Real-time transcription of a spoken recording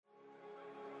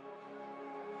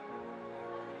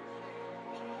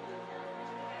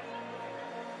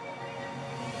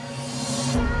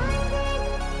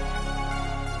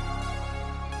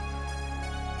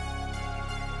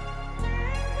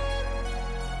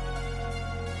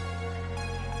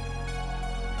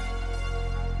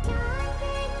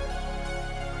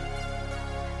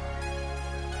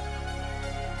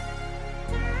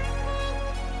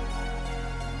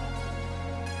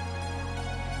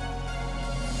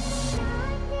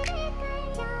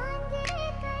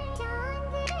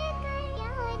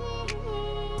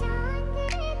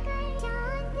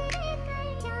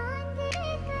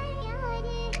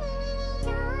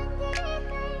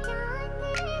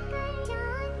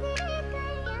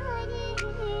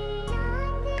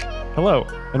Hello,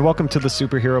 and welcome to the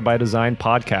Superhero by Design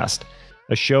podcast,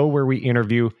 a show where we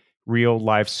interview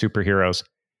real-life superheroes.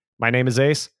 My name is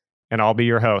Ace, and I'll be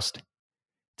your host.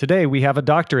 Today, we have a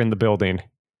doctor in the building.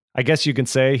 I guess you can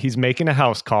say he's making a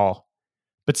house call.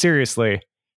 But seriously,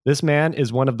 this man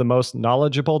is one of the most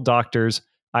knowledgeable doctors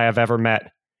I have ever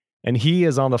met, and he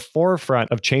is on the forefront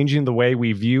of changing the way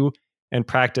we view and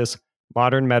practice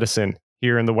modern medicine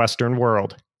here in the Western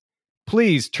world.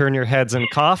 Please turn your heads and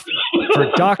cough for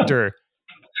Dr.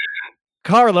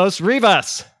 Carlos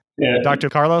Rivas. Yeah. Dr.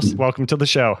 Carlos, welcome to the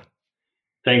show.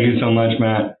 Thank you so much,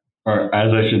 Matt. Or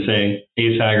as I should say,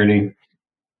 Ace Haggerty.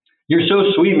 You're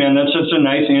so sweet, man. That's such a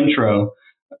nice intro.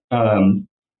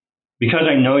 Because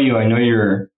I know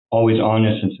you're always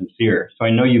honest and sincere. So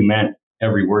I know you meant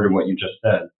every word of what you just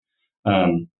said.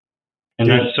 And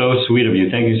that's so sweet of you.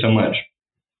 Thank you so much.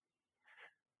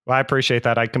 Well, I appreciate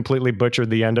that. I completely butchered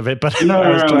the end of it, but no,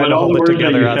 I was trying to hold it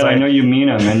together. I know you mean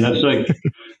them, and that's like,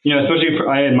 especially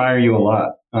I admire you a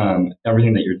lot.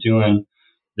 Everything that you're doing,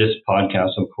 this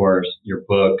podcast, of course, your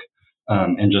book,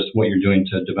 and just what you're doing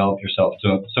to develop yourself.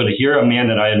 So to hear a man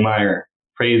that I admire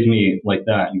praise me like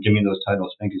that and give me those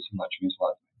titles, thank you so much. It means a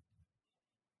lot.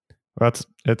 Well,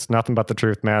 it's nothing but the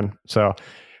truth, man. So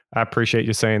I appreciate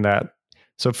you saying that.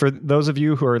 So for those of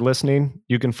you who are listening,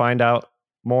 you can find out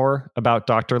more about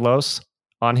Dr. Los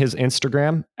on his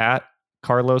Instagram at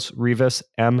Carlos Rivas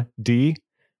MD,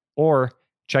 or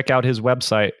check out his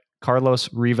website,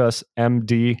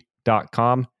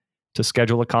 carlosrivasmd.com, to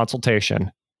schedule a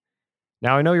consultation.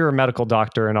 Now, I know you're a medical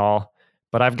doctor and all,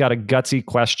 but I've got a gutsy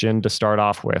question to start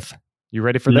off with. You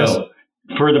ready for this? No.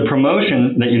 For the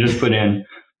promotion that you just put in,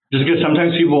 just because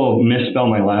sometimes people misspell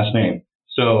my last name.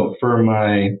 So for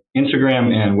my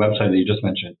Instagram and website that you just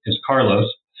mentioned, is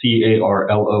Carlos,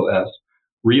 Carlos,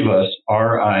 Rivas,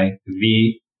 Rivas,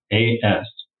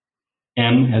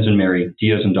 M as in Mary,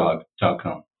 D as in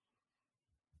dog.com.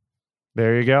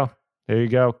 There you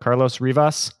go. Carlos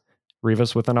Rivas,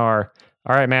 Rivas with an R.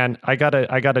 All right, man. I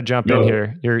gotta jump in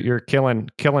here. You're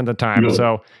killing the time. Go.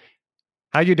 So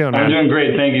how you doing, man? I'm doing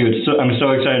great. Thank you. I'm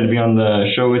so excited to be on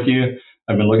the show with you.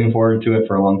 I've been looking forward to it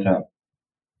for a long time.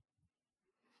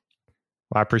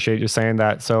 Well, I appreciate you saying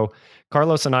that. So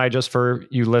Carlos and I, just for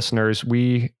you listeners,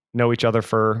 we know each other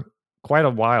for quite a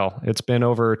while. It's been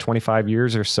over 25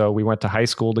 years or so. We went to high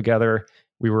school together.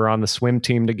 We were on the swim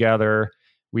team together.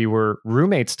 We were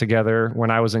roommates together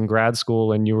when I was in grad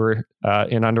school and you were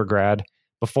in undergrad,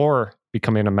 before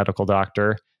becoming a medical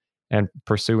doctor and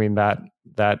pursuing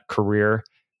that career.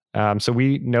 So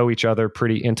we know each other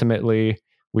pretty intimately.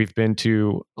 We've been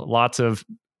to lots of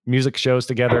music shows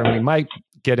together, and we might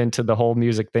get into the whole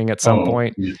music thing at some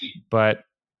point. Yes. But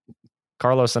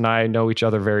Carlos and I know each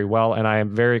other very well, and I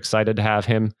am very excited to have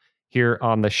him here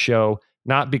on the show,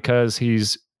 not because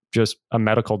he's just a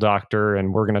medical doctor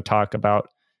and we're going to talk about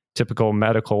typical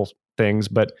medical things,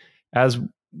 but as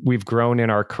we've grown in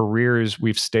our careers,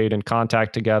 we've stayed in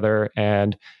contact together,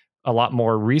 and a lot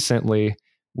more recently,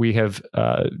 we have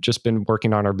just been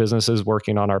working on our businesses,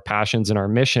 working on our passions and our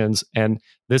missions. And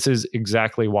this is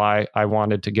exactly why I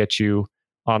wanted to get you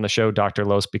on the show, Dr.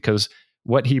 Los, because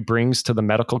what he brings to the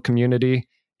medical community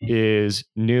is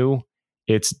new,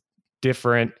 it's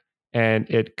different, and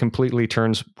it completely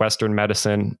turns Western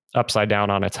medicine upside down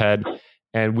on its head.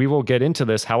 And we will get into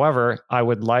this. However, I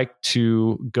would like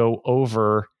to go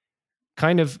over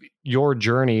kind of your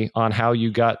journey on how you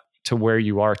got to where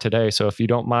you are today. So if you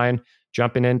don't mind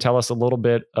jumping in, tell us a little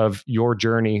bit of your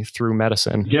journey through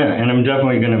medicine. Yeah, and I'm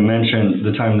definitely going to mention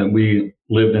the time that we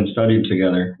lived and studied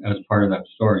together as part of that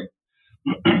story.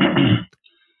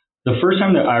 The first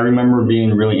time that I remember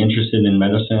being really interested in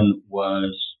medicine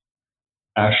was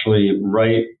actually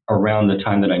right around the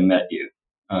time that I met you.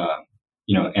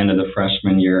 End of the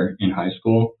freshman year in high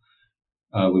school.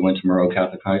 We went to Monroe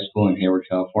Catholic High School in Hayward,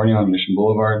 California on Mission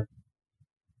Boulevard.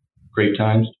 Great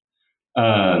times.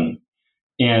 And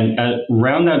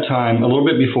around that time, a little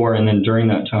bit before and then during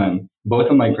that time, both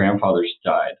of my grandfathers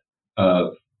died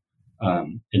of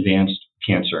advanced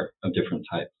cancer of different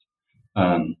types.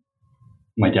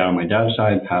 My dad on my dad's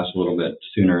side passed a little bit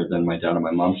sooner than my dad on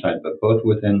my mom's side, but both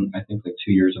within, I think, like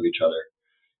 2 years of each other.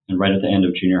 And right at the end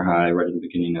of junior high, right at the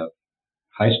beginning of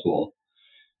high school.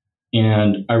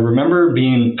 And I remember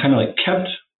being kind of like kept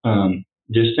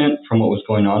distant from what was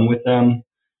going on with them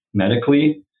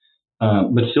medically,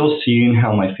 but still seeing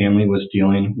how my family was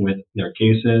dealing with their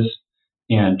cases,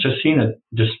 and just seeing that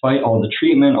despite all the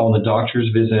treatment, all the doctor's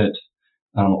visits,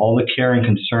 all the care and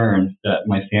concern that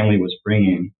my family was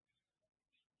bringing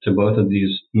to both of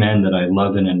these men that I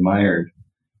loved and admired,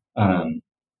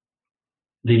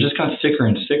 they just got sicker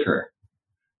and sicker.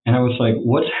 And I was like,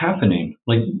 what's happening?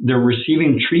 Like they're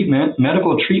receiving treatment,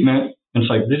 medical treatment. And it's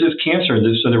like, this is cancer.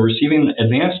 So they're receiving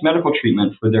advanced medical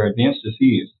treatment for their advanced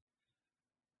disease.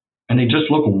 And they just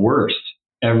look worse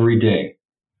every day.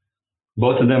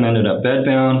 Both of them ended up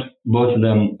bedbound. Both of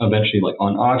them eventually like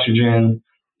on oxygen,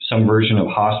 some version of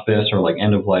hospice or like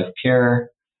end of life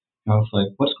care. And I was like,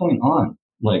 what's going on?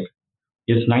 Like,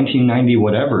 it's 1990,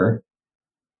 whatever.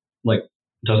 Like,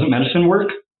 doesn't medicine work?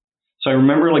 So I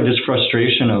remember like this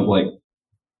frustration of like,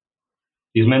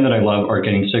 these men that I love are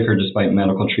getting sicker despite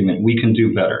medical treatment. We can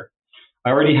do better. I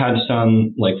already had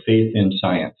some like faith in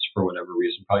science for whatever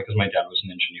reason, probably because my dad was an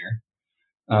engineer.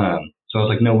 So I was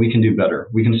like, no, we can do better.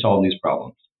 We can solve these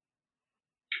problems.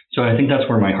 So I think that's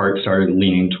where my heart started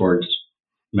leaning towards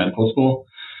medical school.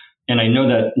 And I know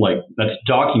that like that's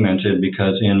documented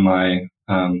because in my,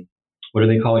 what do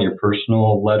they call it? Your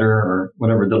personal letter or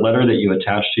whatever, the letter that you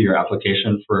attach to your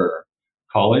application for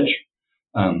college.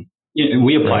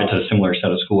 We applied to a similar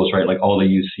set of schools, right? Like all the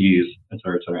UCs, et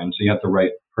cetera, et cetera. And so you have to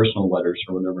write personal letters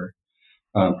or whatever,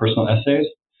 personal essays.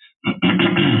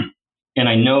 And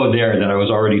I know there that I was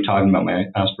already talking about my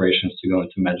aspirations to go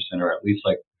into medicine or at least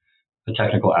like the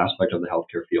technical aspect of the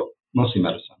healthcare field, mostly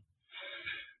medicine.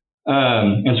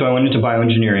 And so I went into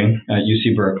bioengineering at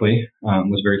UC Berkeley,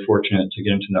 was very fortunate to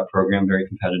get into that program, very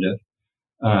competitive,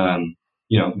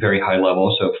 very high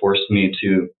level. So it forced me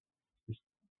to,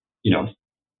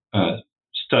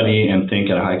 study and think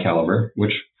at a high caliber,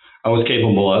 which I was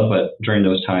capable of, but during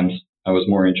those times I was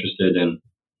more interested in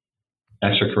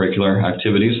extracurricular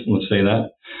activities, let's say that.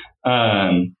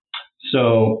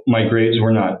 So my grades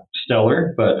were not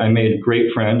stellar, but I made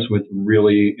great friends with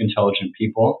really intelligent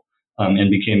people,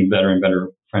 and became better and better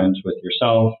friends with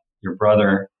yourself, your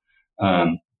brother,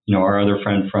 our other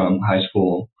friend from high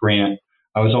school, Grant.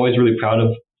 I was always really proud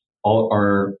of all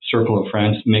our circle of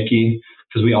friends, Mickey,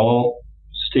 because we all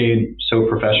stayed so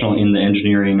professional in the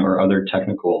engineering or other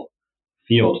technical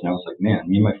fields. And I was like, man,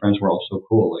 me and my friends were all so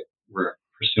cool. Like we're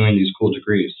pursuing these cool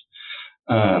degrees.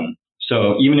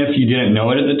 So even if you didn't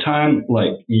know it at the time,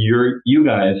 like you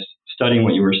guys studying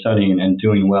what you were studying and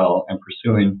doing well and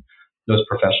pursuing those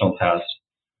professional paths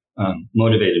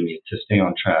motivated me to stay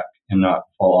on track and not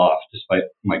fall off despite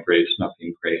my grades not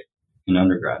being great in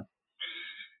undergrad.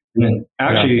 And then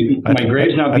actually, my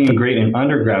grades not being great in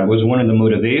undergrad was one of the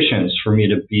motivations for me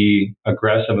to be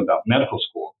aggressive about medical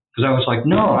school. Because I was like,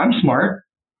 no, I'm smart.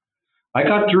 I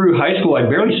got through high school. I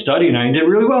barely studied and I did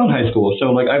really well in high school.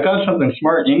 So like I've got something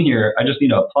smart in here. I just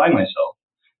need to apply myself.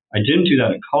 I didn't do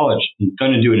that in college. I'm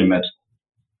going to do it in med school.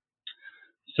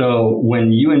 So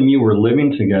when you and me were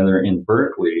living together in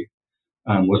Berkeley,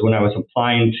 was when I was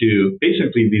applying to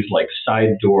basically these like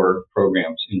side door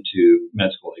programs into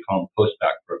med school. They call them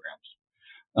post-bac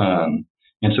programs.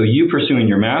 And so you pursuing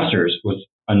your master's was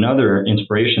another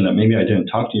inspiration that maybe I didn't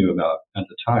talk to you about at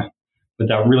the time, but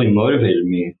that really motivated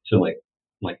me to like,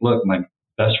 look, my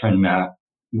best friend, Matt,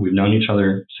 we've known each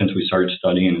other since we started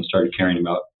studying and started caring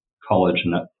about college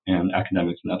and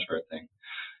academics and that sort of thing.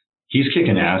 He's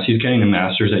kicking ass. He's getting a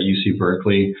master's at UC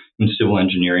Berkeley in civil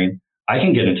engineering. I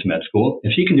can get into med school.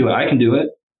 If he can do it, I can do it.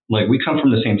 Like we come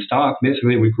from the same stock.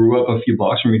 Basically, we grew up a few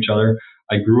blocks from each other.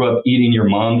 I grew up eating your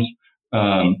mom's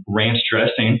ranch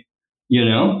dressing,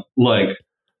 like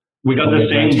we got the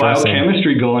same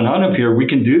biochemistry going on up here. We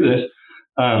can do this.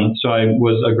 So I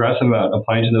was aggressive about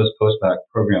applying to those post-bac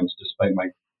programs despite my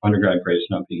undergrad grades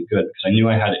not being good because I knew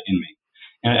I had it in me.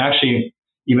 And actually,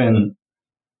 even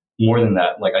more than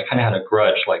that, like I kind of had a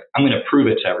grudge, like I'm going to prove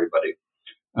it to everybody.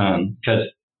 Because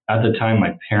at the time,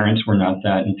 my parents were not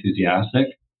that enthusiastic.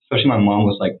 Especially my mom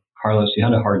was like, Carlos, you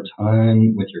had a hard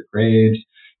time with your grades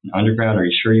in undergrad. Are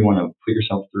you sure you want to put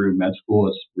yourself through med school?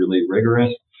 It's really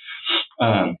rigorous.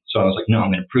 So I was like, no,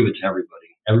 I'm going to prove it to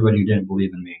everybody. Everybody who didn't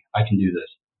believe in me, I can do this.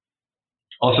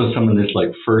 Also, some of this like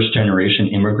first generation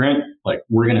immigrant, like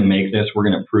we're going to make this, we're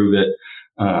going to prove it.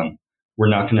 We're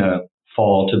not going to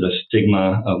fall to the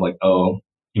stigma of like, oh,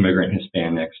 immigrant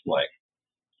Hispanics, like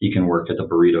he can work at the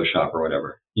burrito shop or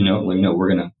whatever, like, no, we're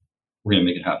going to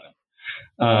make it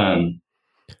happen.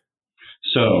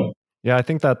 So yeah, I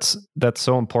think that's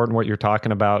so important what you're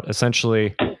talking about.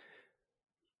 Essentially,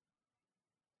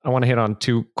 I want to hit on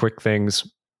two quick things.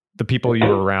 The people you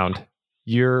were around.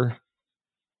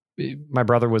 My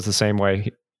brother was the same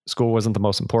way. School wasn't the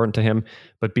most important to him,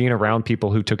 but being around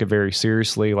people who took it very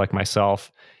seriously, like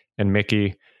myself and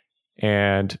Mickey,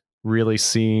 and really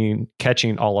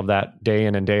catching all of that day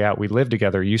in and day out. We lived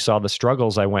together. You saw the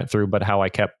struggles I went through, but how I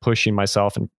kept pushing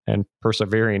myself and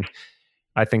persevering.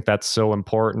 I think that's so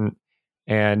important.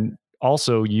 And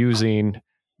also using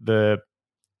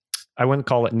I wouldn't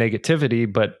call it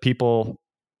negativity, but people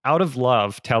out of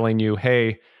love telling you,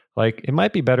 hey, like it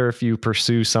might be better if you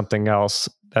pursue something else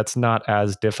that's not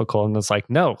as difficult. And it's like,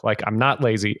 no, like I'm not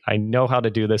lazy. I know how to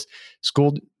do this.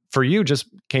 School for you just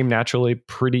came naturally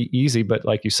pretty easy. But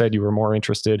like you said, you were more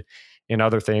interested in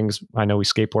other things. I know we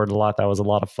skateboarded a lot. That was a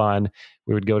lot of fun.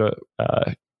 We would go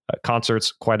to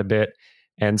concerts quite a bit.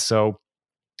 And so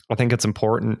I think it's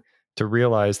important to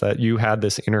realize that you had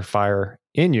this inner fire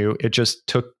in you. It just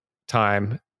took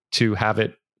time to have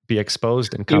it be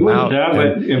exposed and It come was out. that, And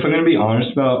but if I'm going to be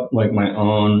honest about like my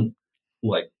own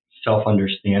like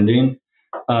self-understanding,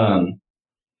 one,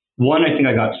 I think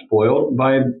I got spoiled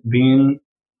by being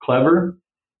clever.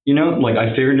 You know, like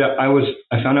I found out I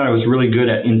was really good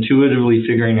at intuitively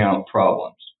figuring out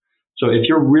problems. So if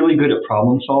you're really good at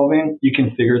problem solving, you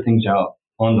can figure things out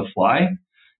on the fly.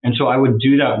 And so I would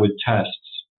do that with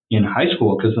tests in high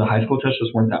school because the high school tests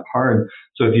just weren't that hard.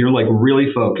 So if you're like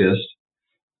really focused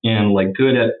and like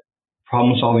good at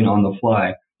problem solving on the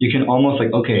fly, you can almost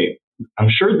like, okay, I'm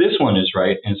sure this one is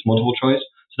right and it's multiple choice.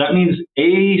 So that means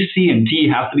A, C, and D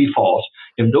have to be false.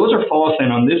 If those are false,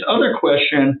 then on this other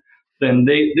question, then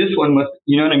this one must,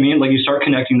 you know what I mean? Like you start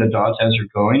connecting the dots as you're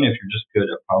going if you're just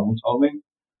good at problem solving.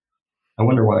 I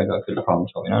wonder why I got good at problem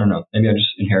solving. I don't know. Maybe I just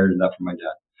inherited that from my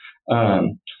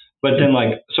dad. But then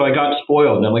like, so I got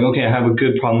spoiled. I'm like, okay, I have a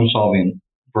good problem solving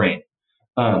brain.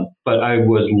 But I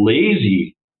was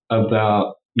lazy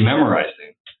about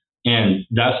memorizing. And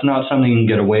that's not something you can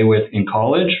get away with in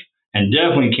college and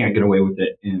definitely can't get away with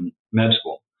it in med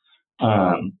school.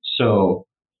 So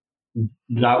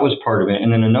that was part of it.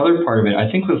 And then another part of it,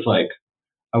 I think was like,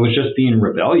 I was just being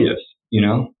rebellious, you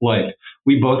know, like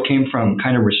we both came from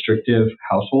kind of restrictive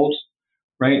households,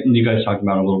 right? And you guys talked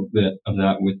about a little bit of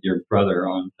that with your brother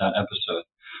on that episode.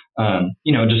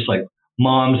 You know, just like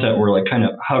moms that were like kind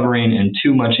of hovering and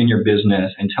too much in your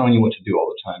business and telling you what to do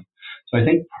all the time. So I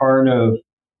think part of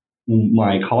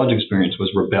my college experience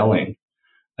was rebelling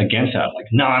against that. Like,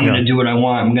 no, I'm going to do what I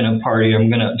want. I'm going to party. I'm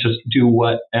going to just do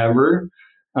whatever.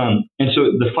 And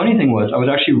so the funny thing was I was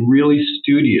actually really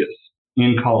studious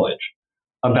in college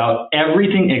about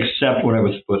everything except what I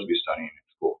was supposed to be studying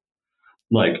in school.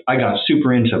 Like I got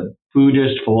super into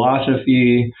Buddhist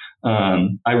philosophy.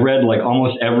 I read like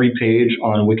almost every page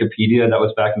on Wikipedia. That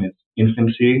was back in its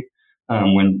infancy.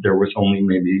 When there was only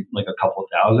maybe like a couple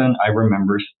thousand. I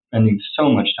remember spending so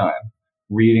much time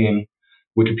reading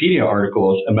Wikipedia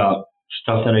articles about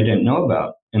stuff that I didn't know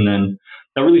about. And then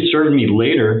that really served me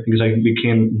later because I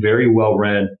became very well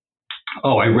read.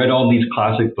 Oh, I read all these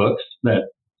classic books that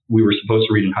we were supposed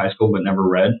to read in high school but never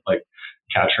read, like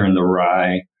Catcher in the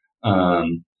Rye. What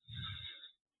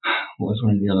was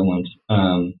one of the other ones?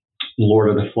 Lord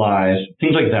of the Flies,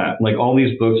 things like that. Like all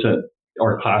these books that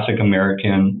are classic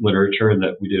American literature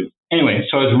that we did. Anyway,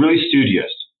 so I was really studious,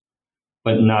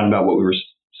 but not about what we were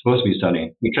supposed to be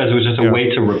studying because it was just a way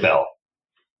to rebel.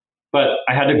 But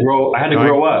I had to grow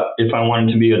up if I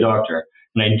wanted to be a doctor.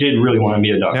 And I did really want to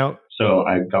be a doctor. So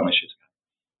I got my shoes.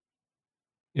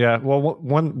 Yeah. Well,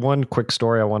 one quick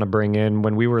story I want to bring in.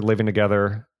 When we were living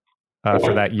together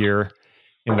for that year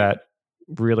in that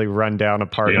really rundown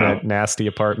apartment, nasty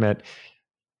apartment,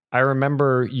 I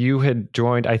remember you had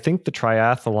joined, I think, the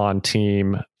triathlon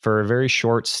team for a very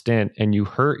short stint, and you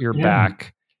hurt your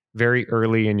back very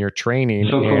early in your training.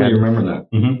 So cool you remember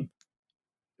that. Mm-hmm.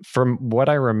 From what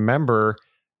I remember,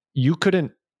 you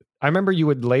couldn't. I remember you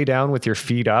would lay down with your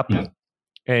feet up,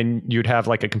 and you'd have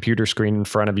like a computer screen in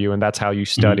front of you, and that's how you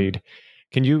studied.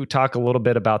 Mm-hmm. Can you talk a little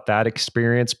bit about that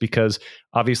experience? Because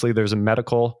obviously, there's a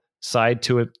medical side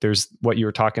to it. There's what you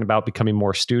were talking about, becoming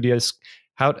more studious.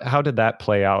 How did that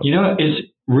play out? You know, it's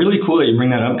really cool that you bring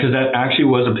that up because that actually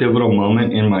was a pivotal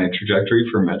moment in my trajectory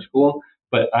for med school.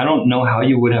 But I don't know how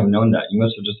you would have known that. You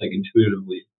must have just like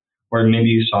intuitively, or maybe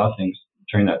you saw things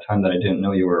during that time that I didn't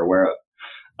know you were aware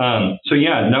of. So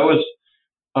yeah, that was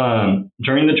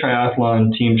during the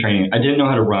triathlon team training. I didn't know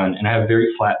how to run, and I have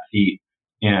very flat feet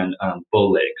and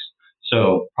bow legs.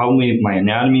 So probably my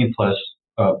anatomy plus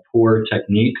poor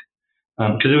technique,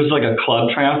 because it was like a club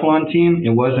triathlon team.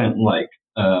 It wasn't like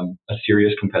a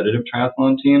serious competitive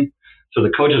triathlon team. So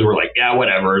the coaches were like, yeah,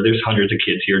 whatever. There's hundreds of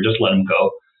kids here. Just let them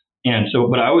go. And so,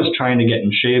 but I was trying to get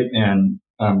in shape, and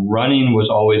running was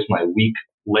always my weak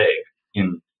leg.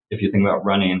 If you think about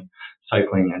running,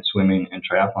 cycling, and swimming and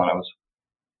triathlon, I was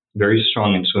very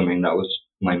strong in swimming. That was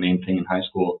my main thing in high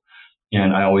school.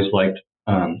 And I always liked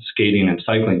skating and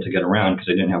cycling to get around because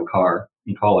I didn't have a car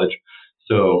in college.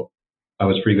 So I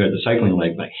was pretty good at the cycling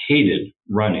leg, but I hated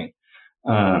running.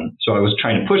 So I was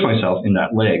trying to push myself in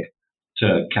that leg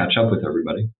to catch up with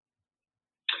everybody.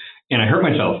 And I hurt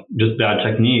myself, just bad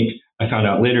technique. I found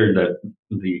out later that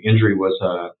the injury was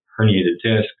a herniated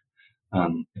disc.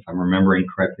 If I'm remembering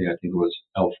correctly, I think it was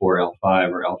L4,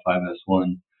 L5 or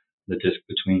L5S1, the disc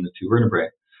between the two vertebrae.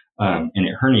 And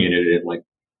it herniated, it like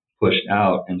pushed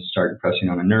out and started pressing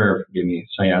on a nerve, gave me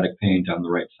sciatic pain down the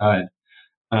right side.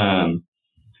 And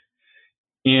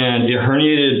it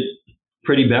herniated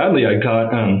pretty badly. I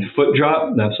got foot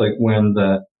drop. That's like when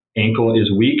the ankle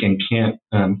is weak and can't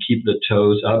keep the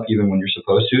toes up even when you're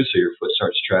supposed to, so your foot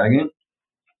starts dragging.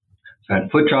 So I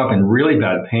had foot drop and really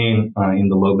bad pain in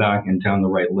the low back and down the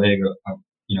right leg,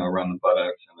 around the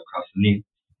buttocks and across the knee.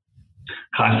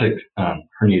 Classic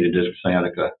herniated disc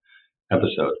sciatica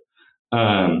episode.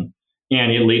 And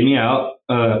it laid me out.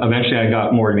 Eventually, I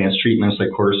got more advanced treatments like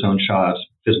cortisone shots,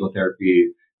 physical therapy,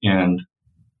 and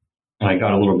I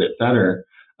got a little bit better.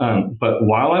 But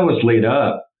while I was laid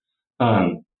up,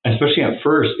 especially at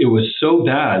first, it was so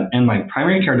bad. And my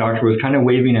primary care doctor was kind of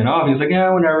waving it off. He's like,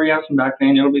 yeah, whenever you have some back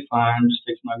pain, it'll be fine. Just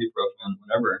take some ibuprofen,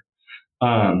 whatever.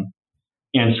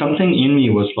 And something in me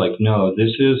was like, no,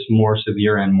 this is more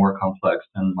severe and more complex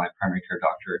than my primary care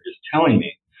doctor is telling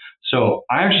me. So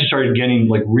I actually started getting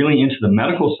like really into the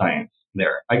medical science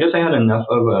there. I guess I had enough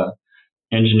of a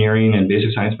engineering and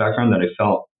basic science background that I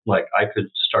felt like I could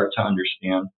start to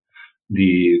understand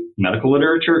the medical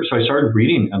literature. So I started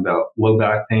reading about low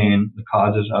back pain, the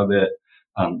causes of it,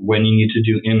 when you need to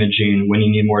do imaging, when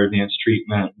you need more advanced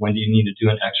treatment, when do you need to do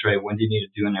an x-ray, when do you need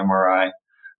to do an MRI,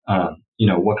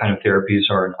 what kind of therapies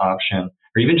are an option,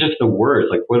 or even just the words,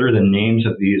 like what are the names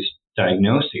of these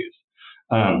diagnoses.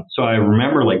 So I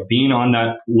remember like being on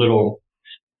that little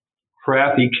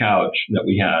crappy couch that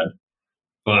we had,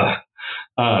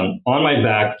 on my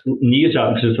back, knees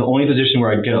up, because it's the only position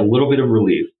where I'd get a little bit of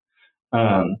relief.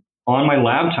 On my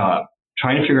laptop,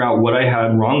 trying to figure out what I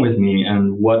had wrong with me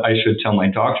and what I should tell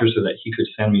my doctor so that he could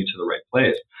send me to the right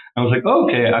place. I was like, oh,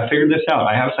 okay, I figured this out.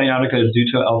 I have sciatica is due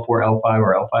to L4, L5,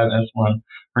 or L5S1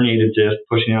 herniated disc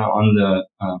pushing out on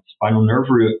the spinal nerve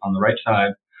root on the right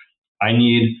side. I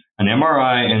need an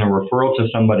MRI and a referral to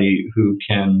somebody who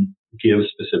can give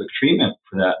specific treatment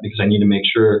for that, because I need to make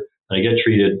sure that I get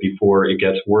treated before it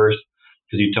gets worse,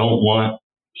 because you don't want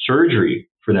surgery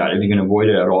for that if you can avoid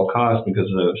it at all costs, because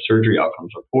the surgery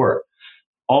outcomes are poor.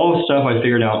 All the stuff I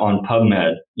figured out on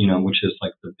PubMed, which is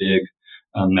like the big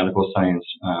medical science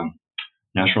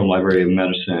National Library of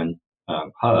Medicine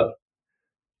hub.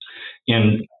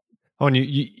 And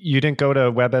you didn't go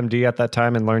to WebMD at that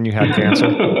time and learn you had cancer?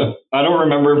 I don't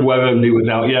remember if WebMD was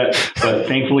out yet, but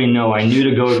thankfully, no. I knew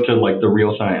to go to like the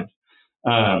real science.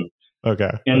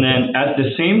 Okay. And then at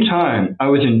the same time, I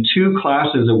was in two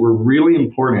classes that were really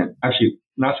important. Actually,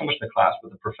 not so much the class,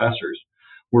 but the professors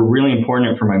were really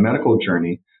important for my medical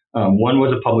journey. One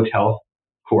was a public health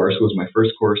course, was my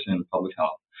first course in public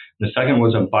health. And the second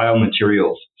was a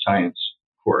biomaterials science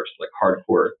course, like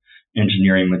hardcore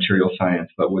engineering material science,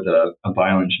 but with a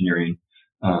bioengineering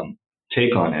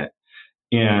take on it.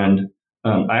 And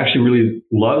I actually really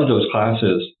loved those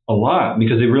classes a lot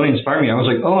because they really inspired me. I was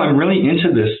like, oh, I'm really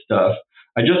into this stuff.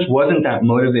 I just wasn't that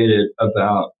motivated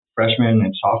about freshman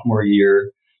and sophomore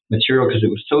year material because it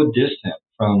was so distant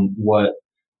from what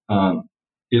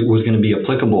it was going to be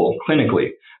applicable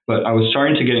clinically. But I was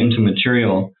starting to get into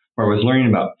material where I was learning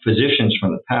about physicians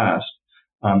from the past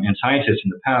and scientists in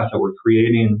the past that were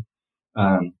creating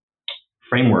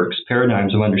frameworks,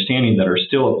 paradigms of understanding that are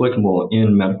still applicable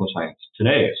in medical science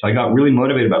today. So I got really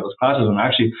motivated about those classes, and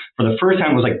actually for the first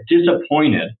time was like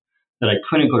disappointed that I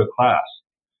couldn't go to class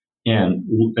and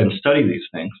study these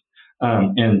things.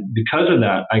 And because of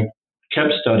that, I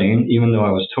kept studying, even though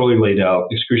I was totally laid out,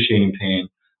 excruciating pain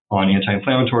on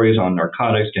anti-inflammatories, on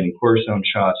narcotics, getting cortisone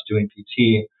shots, doing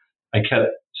PT. I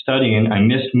kept studying. I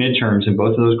missed midterms in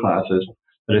both of those classes.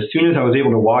 But as soon as I was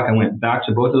able to walk, I went back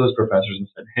to both of those professors and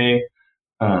said, hey,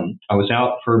 I was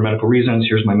out for medical reasons.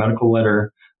 Here's my medical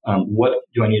letter. What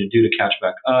do I need to do to catch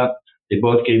back up? They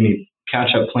both gave me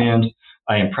catch-up plans.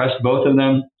 I impressed both of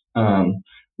them,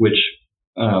 which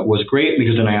was great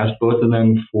because then I asked both of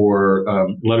them for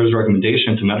letters of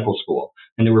recommendation to medical school.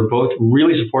 And they were both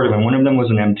really supportive. And one of them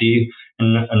was an MD,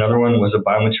 and another one was a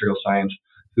biomaterial science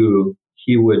who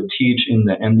he would teach in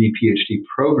the MD PhD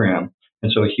program.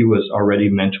 And so he was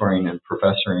already mentoring and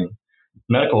professoring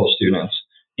medical students.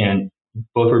 And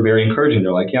both were very encouraging.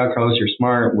 They're like, yeah, Carlos, you're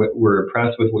smart. We're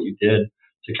impressed with what you did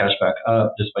to catch back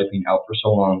up despite being out for so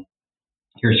long.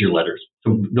 Here's your letters.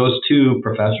 So those two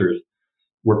professors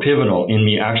were pivotal in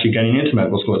me actually getting into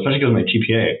medical school, especially because my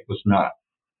GPA was not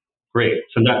great.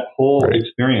 So that whole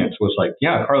experience was like,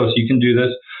 yeah, Carlos, you can do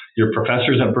this. Your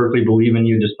professors at Berkeley believe in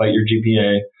you despite your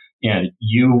GPA. And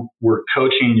you were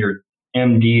coaching your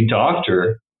MD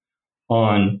doctor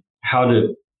on how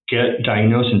to get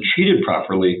diagnosed and treated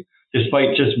properly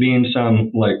despite just being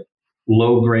some like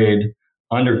low grade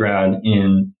undergrad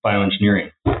in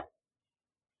bioengineering.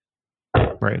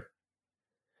 Right.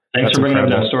 Thanks That's for bringing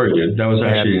incredible. up that story, dude. That was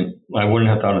actually, I wouldn't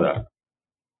have thought of that.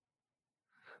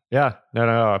 Yeah,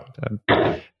 no.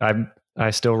 I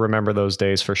still remember those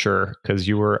days for sure, because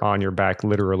you were on your back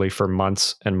literally for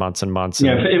months and months and months.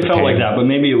 Yeah, it felt like that, but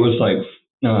maybe it was like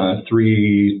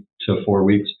 3 to 4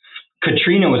 weeks.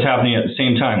 Katrina was happening at the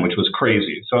same time, which was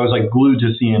crazy. So I was like glued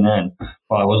to CNN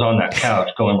while I was on that couch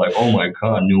going like, oh my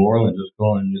God, New Orleans is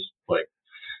going just like,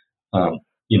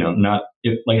 not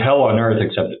like hell on earth,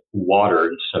 except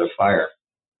water instead of fire.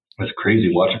 It was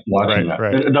crazy watching that.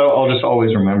 Right. I'll just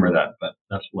always remember that, but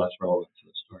that's less relevant to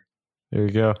the story. There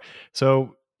you go.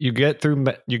 So you go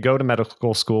to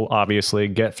medical school, obviously,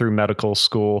 get through medical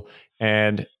school,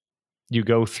 and you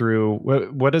go through,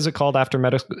 what is it called after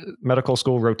medical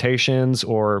school, rotations,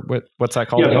 or what's that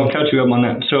called? Yeah, so I'll catch you up on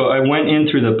that. So I went in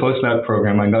through the post-bac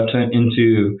program. I got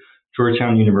into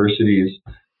Georgetown University's,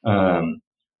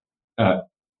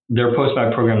 their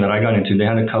post-bac program that I got into. They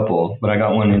had a couple, but I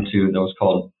got one into that was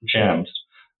called GEMS.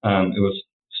 It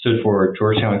stood for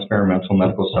Georgetown Experimental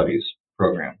Medical Studies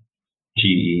Program,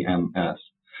 GEMS.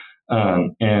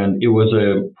 And it was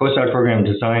a post-bac program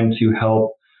designed to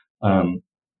help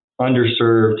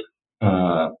underserved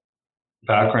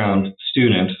background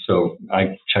students, so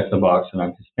I check the box and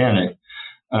I'm Hispanic,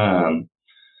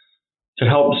 to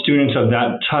help students of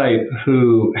that type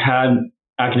who had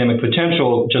academic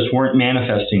potential, just weren't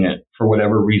manifesting it for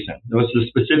whatever reason. That was the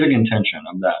specific intention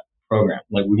of that program.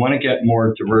 Like, we want to get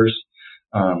more diverse,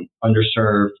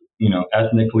 underserved,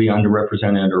 ethnically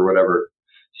underrepresented or whatever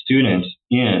students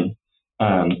in.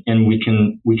 And we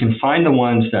can find the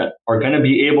ones that are going to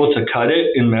be able to cut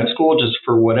it in med school, just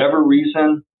for whatever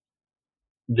reason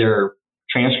their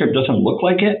transcript doesn't look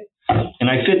like it. And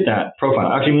I fit that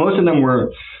profile. Actually, most of them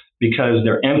were because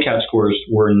their MCAT scores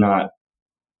were not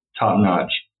top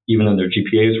notch, even though their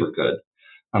GPAs were good.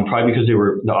 Probably because they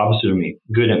were the opposite of me,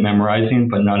 good at memorizing,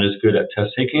 but not as good at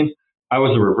test taking. I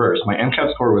was the reverse. My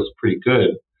MCAT score was pretty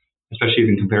good, especially if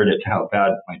you compared it to how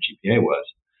bad my GPA was.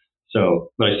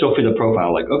 So, but I still fit the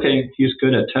profile, like, okay, he's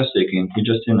good at test taking. He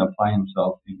just didn't apply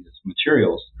himself in his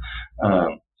materials.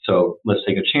 So let's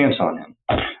take a chance on him.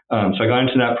 So I got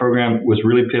into that program. It was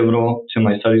really pivotal to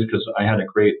my studies because I had a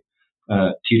great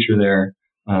teacher there,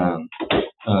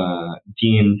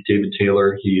 Dean David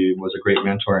Taylor. He was a great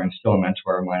mentor and still a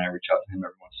mentor of mine. I reach out to him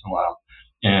every once in a while.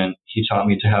 And he taught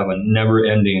me to have a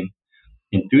never-ending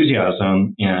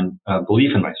enthusiasm and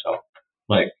belief in myself.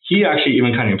 Like, he actually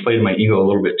even kind of inflated my ego a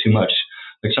little bit too much.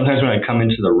 Like, sometimes when I come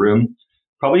into the room,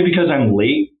 probably because I'm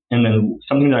late, and then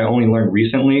something that I only learned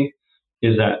recently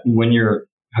is that when you're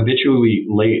habitually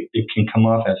late, it can come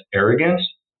off as arrogance.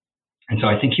 And so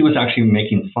I think he was actually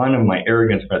making fun of my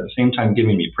arrogance, but at the same time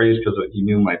giving me praise because he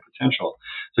knew my potential.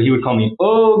 So he would call me,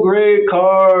 "Oh, great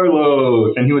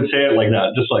Carlos." And he would say it like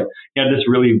that, just like, he had this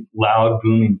really loud,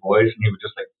 booming voice, and he would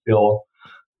just like fill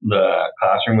the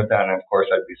classroom with that. And of course,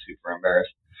 I'd be super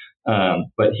embarrassed.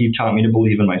 But he taught me to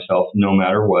believe in myself no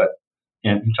matter what.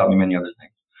 And he taught me many other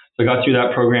things. So I got through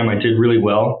that program. I did really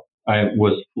well. I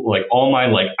was like, all my,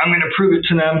 like, I'm going to prove it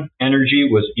to them energy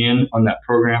was in on that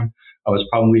program. I was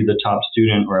probably the top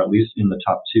student, or at least in the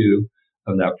top 2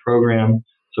 of that program.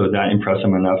 So that impressed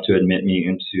them enough to admit me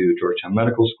into Georgetown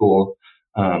Medical School.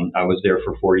 I was there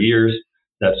for 4 years.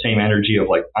 That same energy of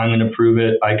like, I'm going to prove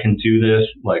it. I can do this.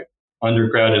 Like,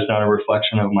 undergrad is not a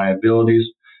reflection of my abilities.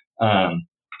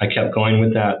 I kept going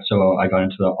with that. So I got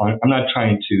into I'm not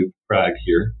trying to brag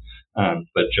here,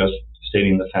 but just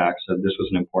stating the facts that this was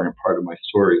an important part of my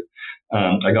story.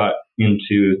 I got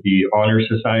into the Honor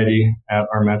Society at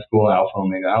our med school, Alpha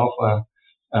Omega Alpha.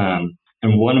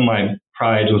 And one of my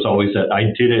prides was always that I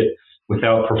did it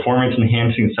without performance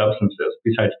enhancing substances.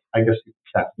 Besides, I guess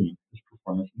caffeine is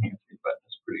performance enhancing, but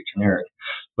it's pretty generic.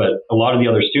 But a lot of the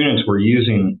other students were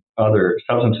using other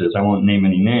substances. I won't name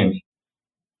any names.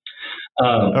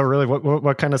 Oh, really?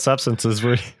 What kind of substances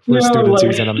were students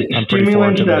using? I'm pretty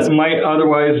forward to this. That might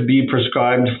otherwise be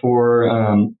prescribed for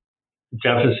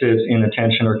deficits in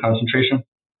attention or concentration.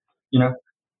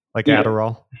 Like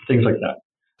Adderall, things like that.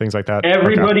 Things like that.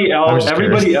 Everybody else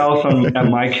at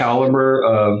my caliber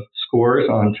of scores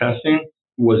on testing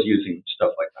was using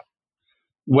stuff like that.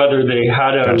 Whether they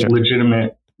had a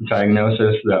legitimate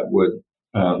diagnosis that would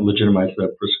legitimize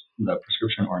the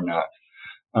prescription or not.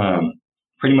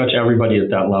 Pretty much everybody at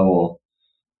that level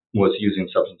was using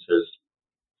substances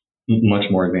much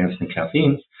more advanced than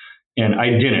caffeine. And I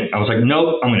didn't. I was like,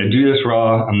 nope, I'm going to do this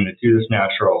raw. I'm going to do this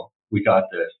natural. We got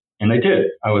this. And I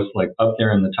did. I was like up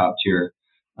there in the top tier,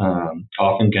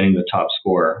 often getting the top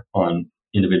score on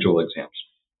individual exams.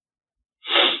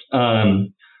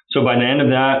 So by the end of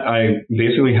that, I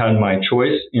basically had my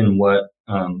choice in what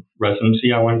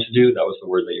residency I wanted to do. That was the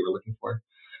word that you were looking for.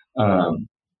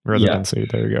 Residency,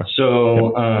 there you go.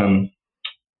 So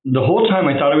the whole time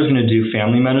I thought I was going to do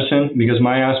family medicine because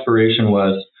my aspiration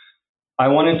was I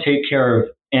want to take care of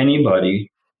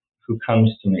anybody who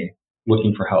comes to me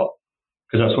looking for help,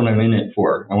 because that's what I'm in it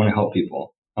for. I want to help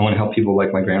people. I want to help people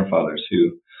like my grandfathers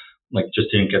who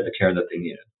just didn't get the care that they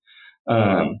needed.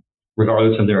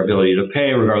 Regardless of their ability to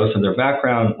pay, regardless of their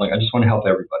background, I just want to help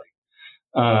everybody.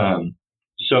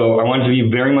 So I wanted to be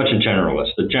very much a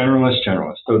generalist.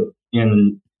 So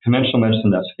in conventional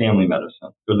medicine, that's family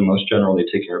medicine. They're the most general. They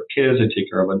take care of kids, they take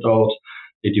care of adults,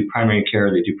 they do primary care,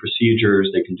 they do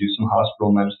procedures, they can do some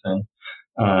hospital medicine,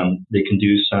 they can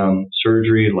do some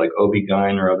surgery like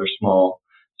OB-GYN or other small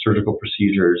surgical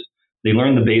procedures. They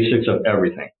learn the basics of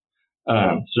everything.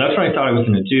 So that's what I thought I was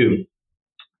going to do.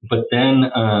 But then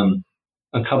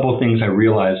a couple of things I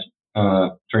realized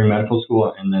during medical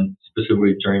school and then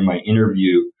specifically during my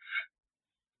interview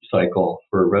cycle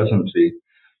for residency.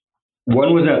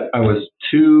 One was that I was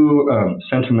too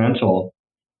sentimental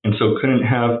and so couldn't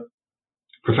have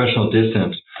professional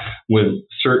distance with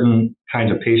certain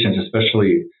kinds of patients,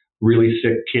 especially really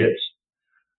sick kids.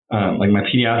 Like my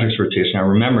pediatrics rotation, I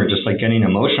remember just getting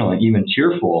emotional and even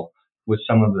tearful with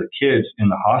some of the kids in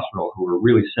the hospital who were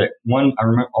really sick.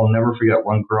 I'll never forget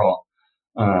one girl.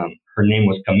 Her name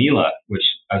was Camila, which,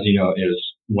 as you know, is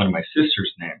one of my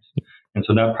sister's names. And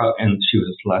so and she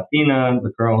was Latina,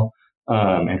 the girl,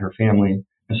 and her family.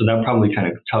 And so that probably kind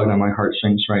of tugged on my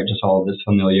heartstrings, right? Just all of this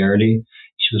familiarity.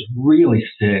 She was really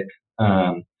sick.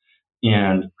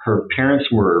 And her parents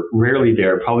were rarely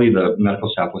there. Probably the medical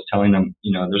staff was telling them,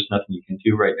 there's nothing you can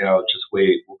do right now. Just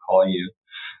wait, we'll call you.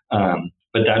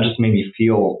 But that just made me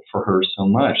feel for her so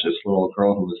much. This little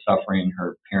girl who was suffering,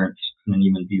 her parents couldn't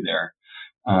even be there.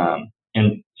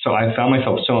 And so I found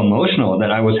myself so emotional that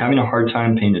I was having a hard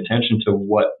time paying attention to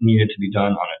what needed to be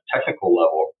done on a technical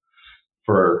level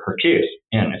for her case.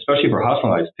 And especially for a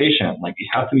hospitalized patient, you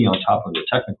have to be on top of the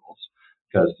technicals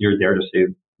because you're there to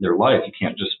save their life. You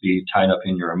can't just be tied up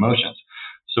in your emotions.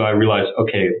 So I realized,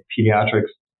 okay,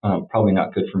 pediatrics, probably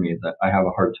not good for me, that I have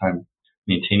a hard time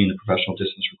maintaining the professional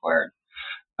distance required.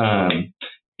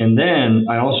 And then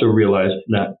I also realized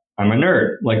that I'm a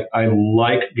nerd. I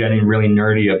like getting really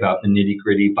nerdy about the nitty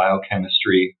gritty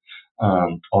biochemistry,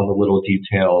 all the little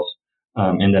details,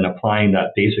 and then applying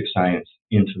that basic science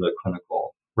into the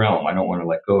clinical realm. I don't want to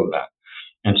let go of that.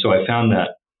 And so I found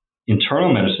that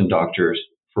internal medicine doctors,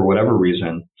 for whatever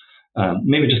reason,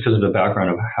 maybe just because of the background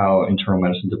of how internal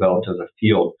medicine developed as a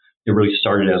field, it really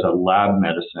started as a lab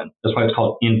medicine. That's why it's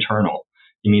called internal.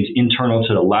 It means internal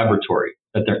to the laboratory,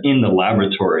 that they're in the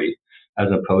laboratory as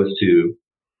opposed to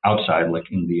outside,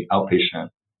 in the outpatient,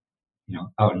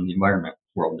 out in the environment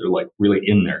world. They're really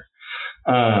in there.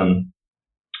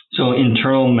 So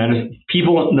internal medicine,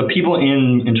 the people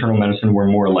in internal medicine were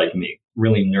more like me,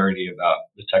 really nerdy about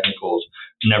the technicals,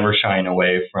 never shying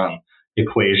away from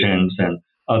equations and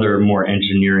other more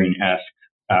engineering-esque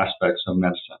aspects of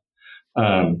medicine.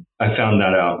 I found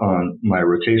that out on my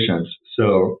rotations.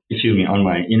 On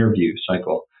my interview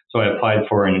cycle. So I applied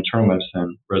for an internal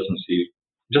medicine residency,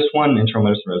 just one internal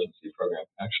medicine residency program,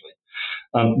 actually.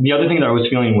 The other thing that I was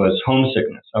feeling was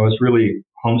homesickness. I was really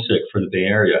homesick for the Bay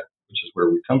Area, which is where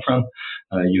we come from,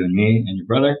 you and me and your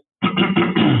brother.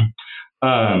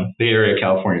 Bay Area,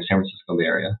 California, San Francisco Bay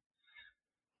Area.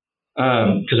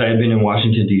 Because I had been in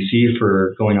Washington, D.C.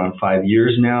 for going on 5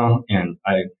 years now, and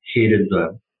I hated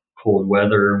the cold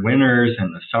weather winters,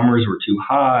 and the summers were too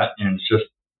hot, and it's just,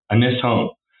 I missed home.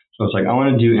 So I was I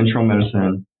want to do internal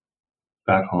medicine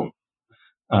back home.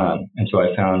 And so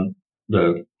I found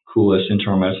the coolest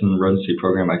internal medicine residency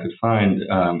program I could find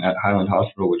at Highland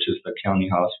Hospital, which is the county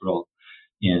hospital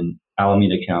in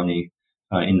Alameda County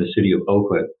in the city of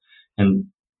Oakland. And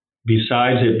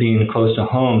besides it being close to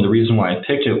home, the reason why I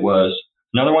picked it was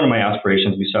another one of my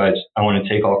aspirations besides I want to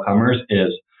take all comers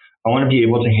is I want to be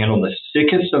able to handle the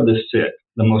sickest of the sick,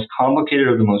 the most complicated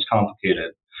of the most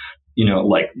complicated.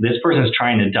 This person is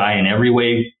trying to die in every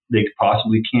way they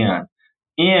possibly can,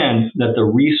 and that the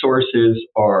resources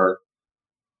are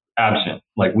absent.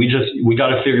 We got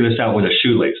to figure this out with a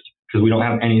shoelace because we don't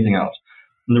have anything else.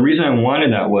 And the reason I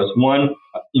wanted that was one,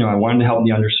 I wanted to help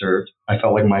the underserved. I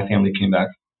felt like my family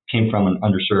came from an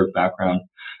underserved background.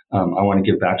 I want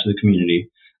to give back to the community.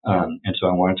 And so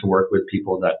I wanted to work with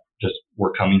people that just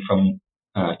were coming from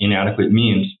inadequate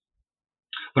means.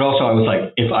 But also I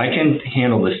was if I can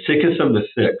handle the sickest of the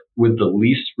sick with the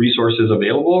least resources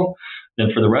available, then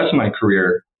for the rest of my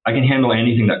career, I can handle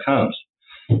anything that comes.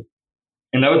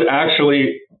 And that was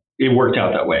actually, it worked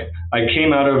out that way. I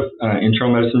came out of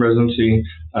internal medicine residency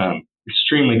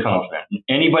extremely confident.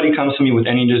 Anybody comes to me with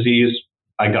any disease,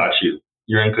 I got you.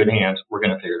 You're in good hands. We're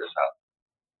going to figure this out.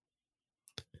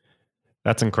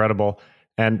 That's incredible.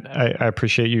 And I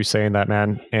appreciate you saying that,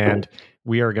 man. And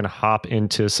we are going to hop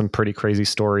into some pretty crazy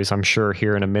stories, I'm sure,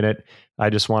 here in a minute. I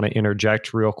just want to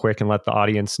interject real quick and let the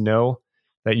audience know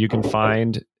that you can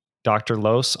find Dr.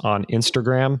 Los on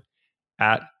Instagram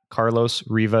at Carlos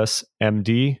Rivas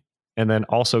MD, and then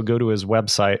also go to his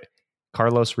website,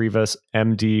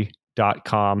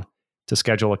 carlosrivasmd.com, to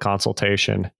schedule a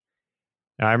consultation.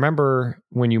 And I remember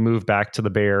when you moved back to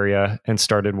the Bay Area and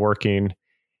started working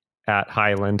at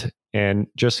Highland and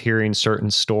just hearing certain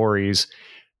stories.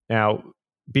 Now,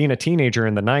 being a teenager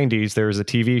in the 90s, there was a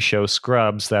TV show,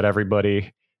 Scrubs, that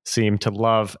everybody seemed to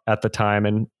love at the time.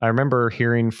 And I remember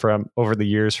hearing from over the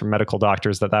years from medical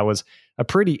doctors that that was a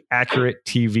pretty accurate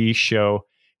TV show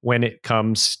when it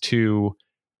comes to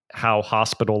how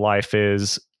hospital life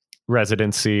is,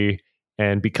 residency,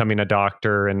 and becoming a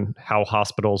doctor, and how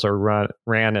hospitals are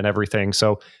ran and everything.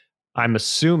 So I'm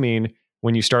assuming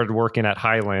when you started working at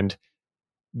Highland,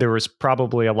 there was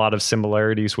probably a lot of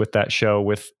similarities with that show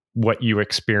with what you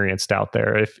experienced out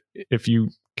there. If you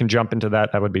can jump into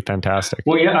that, that would be fantastic.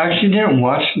 Well, yeah, I actually didn't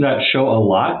watch that show a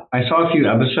lot. I saw a few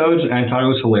episodes and I thought it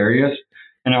was hilarious.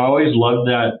 And I always loved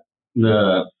that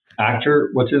the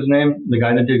actor, what's his name? The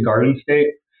guy that did Garden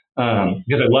State.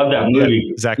 Because I love that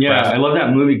movie. Yeah, I love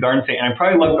that movie, Garden State. And I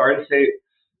probably love Garden State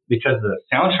because the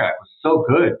soundtrack was so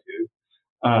good, dude.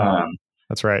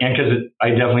 That's right. And because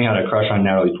I definitely had a crush on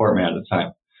Natalie Portman at the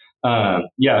time.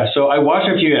 So I watched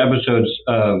a few episodes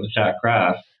of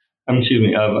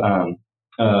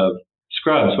of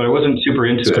Scrubs, but I wasn't super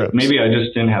into it. Maybe I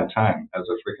just didn't have time as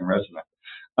a freaking resident.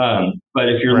 But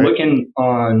if you're looking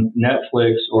on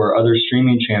Netflix or other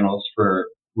streaming channels for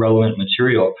relevant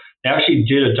material, they actually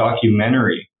did a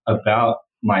documentary about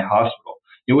my hospital.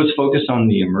 It was focused on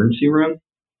the emergency room.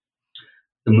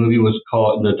 The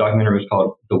documentary was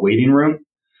called The Waiting Room.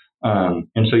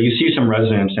 And so you see some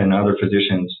residents and other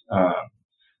physicians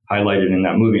highlighted in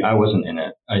that movie. I wasn't in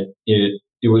it.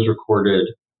 It was recorded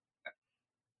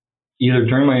either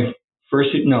during my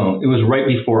it was right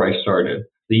before I started.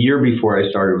 The year before I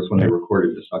started was when they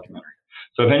recorded this documentary.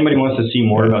 So if anybody wants to see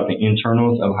more about the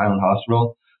internals of Highland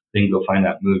Hospital, they can go find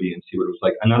that movie and see what it was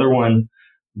like. Another one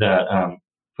that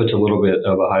puts a little bit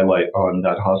of a highlight on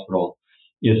that hospital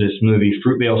is this movie,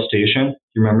 Fruitvale Station. Do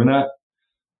you remember that?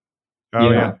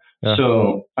 Oh, yeah.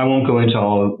 So I won't go into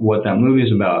all of what that movie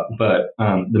is about, but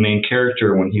the main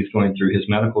character, when he's going through his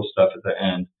medical stuff at the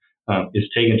end, is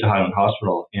taken to Highland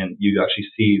Hospital, and you actually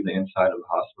see the inside of the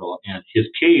hospital. And his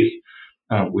case,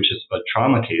 which is a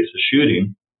trauma case, a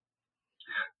shooting,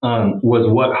 was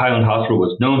what Highland Hospital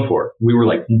was known for. We were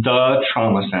like the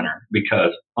trauma center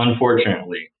because,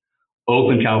 unfortunately,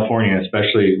 Oakland, California,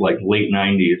 especially like late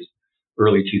 90s,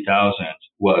 early 2000s,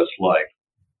 was like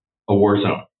a war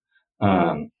zone.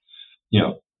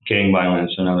 Gang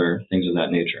violence and other things of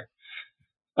that nature.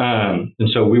 And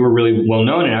so we were really well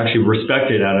known and actually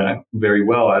respected very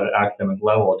well at an academic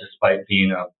level, despite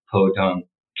being a podunk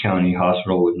county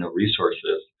hospital with no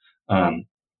resources.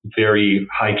 Very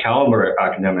high caliber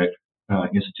academic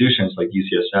institutions like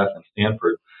UCSF and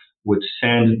Stanford would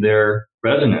send their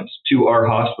residents to our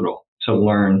hospital to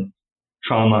learn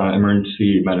trauma,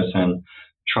 emergency medicine,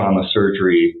 trauma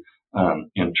surgery,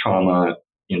 and trauma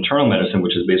internal medicine,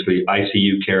 which is basically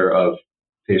ICU care of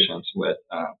patients with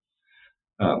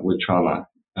trauma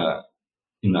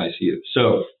in the ICU.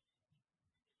 So,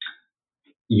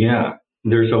 yeah,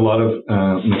 there's a lot of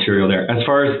material there. As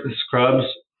far as Scrubs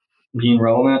being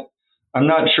relevant, I'm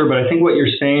not sure, but I think what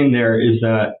you're saying there is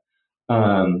that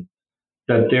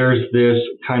that there's this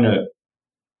kind of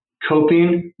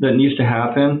coping that needs to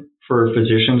happen for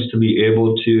physicians to be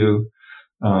able to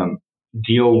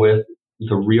deal with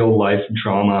the real life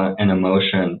drama and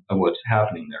emotion of what's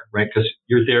happening there, right? Because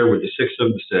you're there with the sickest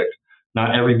of the sick.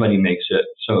 Not everybody makes it.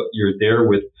 So you're there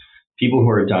with people who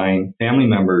are dying, family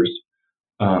members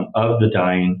of the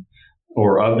dying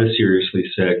or of the seriously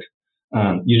sick.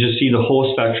 You just see the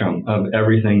whole spectrum of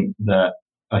everything that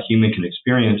a human can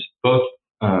experience, both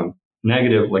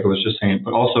negative, like I was just saying,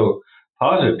 but also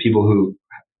positive, people who,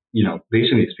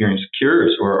 basically experience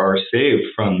cures or are saved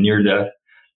from near-death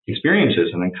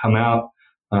experiences and then come out,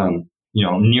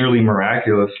 nearly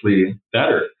miraculously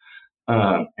better.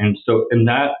 And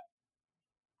that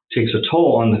takes a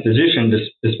toll on the physician,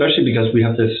 especially because we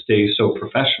have to stay so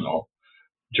professional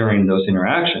during those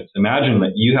interactions. Imagine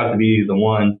that you have to be the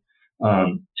one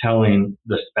telling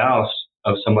the spouse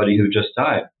of somebody who just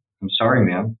died, "I'm sorry,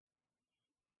 ma'am.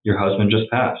 your husband just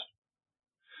passed.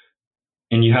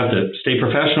 And you have to stay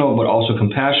professional, but also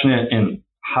compassionate and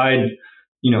hide,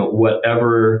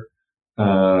 whatever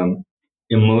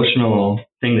emotional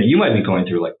thing that you might be going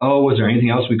through. Like, oh, was there anything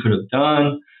else we could have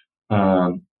done?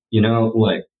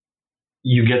 Like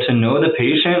you get to know the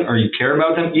patient or you care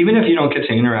about them, even if you don't get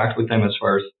to interact with them as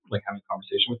far as like having a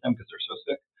conversation with them because they're so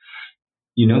sick.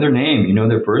 You know their name, you know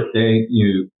their birthday,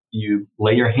 you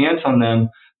lay your hands on them,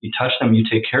 you touch them, you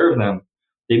take care of them.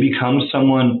 They become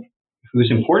someone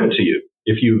who's important to you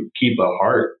if you keep a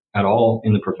heart at all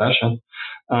in the profession.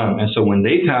 And so when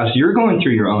they pass, you're going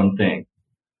through your own thing,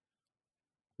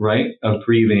 right? Of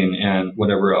grieving and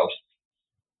whatever else.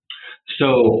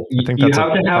 So I think you that's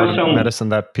have to have some medicine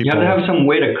that people, you have to have some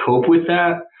way to cope with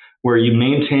that, where you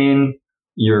maintain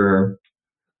your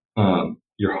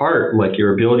heart, like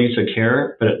your ability to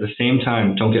care, but at the same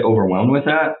time, don't get overwhelmed with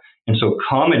that. And so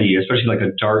comedy, especially like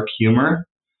a dark humor,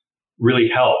 really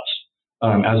helps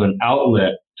as an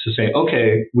outlet to say,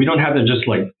 okay, we don't have to just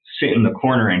like sit in the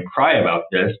corner and cry about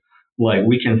this. Like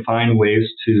we can find ways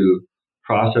to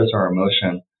process our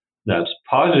emotion that's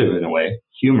positive in a way,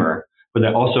 humor, but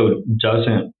that also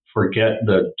doesn't forget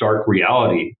the dark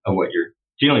reality of what you're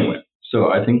dealing with.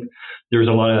 So I think there's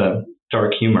a lot of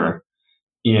dark humor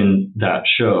in that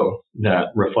show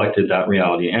that reflected that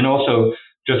reality, and also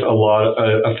just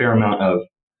a fair amount of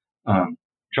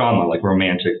drama, like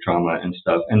romantic drama and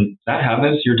stuff. And that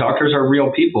happens. Your doctors are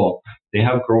real people. They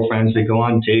have girlfriends. They go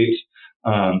on dates.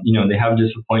 They have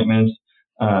disappointments,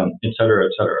 et cetera,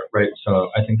 right? So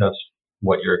I think that's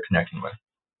what you're connecting with.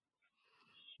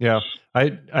 Yeah.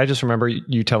 I just remember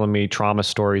you telling me trauma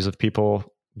stories of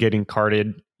people getting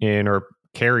carted in or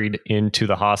carried into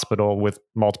the hospital with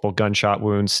multiple gunshot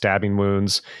wounds, stabbing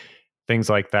wounds, things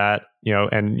like that,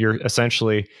 and you're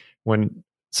essentially, when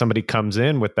somebody comes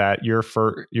in with that,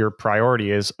 your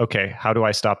priority is, okay, how do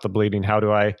I stop the bleeding? How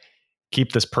do I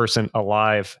keep this person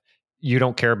alive? You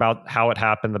don't care about how it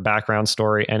happened, the background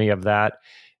story, any of that.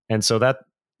 And so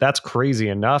that's crazy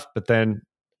enough. But then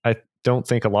I don't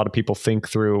think a lot of people think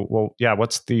through, well, yeah,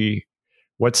 what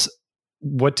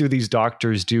do these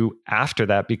doctors do after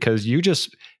that? Because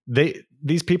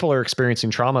these people are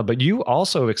experiencing trauma, but you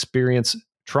also experience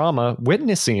trauma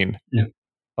witnessing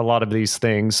a lot of these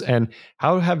things. And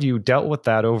how have you dealt with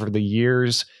that over the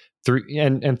years through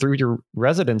your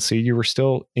residency? You were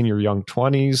still in your young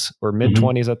 20s or mid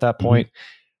 20s at that point.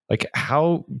 Like,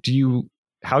 how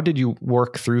did you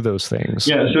work through those things?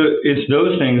 Yeah, so it's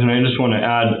those things. And I just want to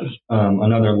add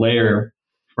another layer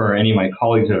for any of my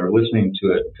colleagues that are listening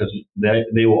to it, because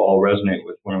they will all resonate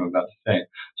with what I'm about to say.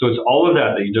 So it's all of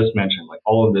that you just mentioned, like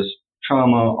all of this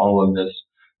trauma, all of this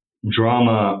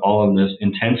drama, all of this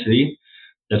intensity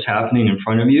that's happening in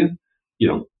front of you,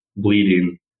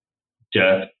 bleeding,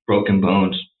 death, broken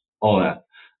bones, all that.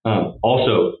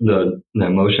 Also the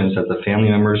emotions that the family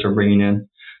members are bringing in.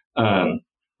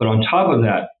 But on top of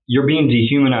that, you're being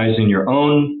dehumanized in your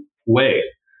own way.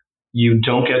 You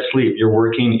don't get sleep. You're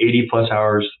working 80 plus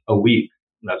hours a week.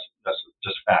 That's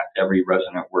just fact. Every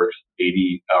resident works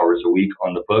 80 hours a week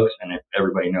on the books, and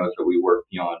everybody knows that we work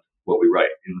beyond what we write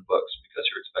in the books because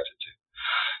you're expected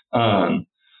to.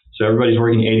 So everybody's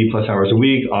working 80 plus hours a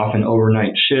week, often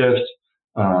overnight shifts,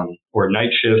 or night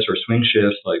shifts or swing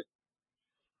shifts,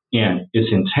 and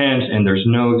it's intense, and there's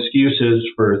no excuses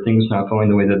for things not going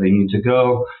the way that they need to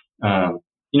go.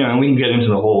 And we can get into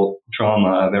the whole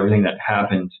drama of everything that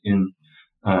happens in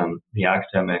the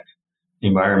academic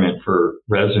environment for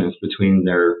residents between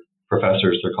their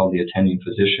professors, they're called the attending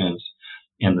physicians,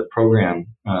 and the program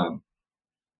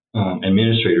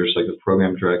administrators, like the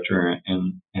program director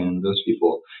and those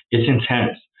people. It's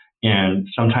intense and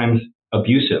sometimes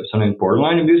abusive, sometimes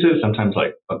borderline abusive, sometimes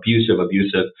like abusive,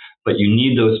 but you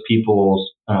need those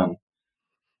people's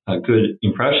good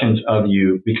impressions of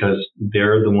you, because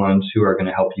they're the ones who are going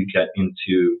to help you get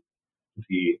into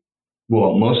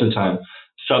most of the time,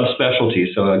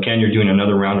 subspecialty. So again, you're doing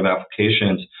another round of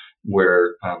applications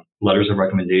where letters of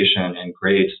recommendation and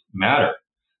grades matter.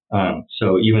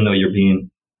 So even though you're being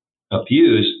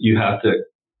abused, you have to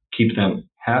keep them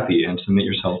happy and submit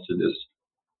yourself to this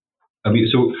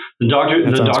abuse. So the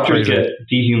doctors get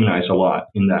dehumanized a lot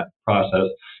in that process.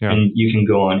 Yeah. And you can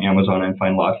go on Amazon and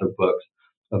find lots of books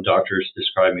of doctors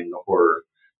describing the horror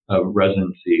of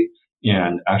residency.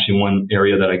 And actually one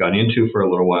area that I got into for a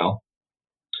little while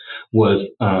was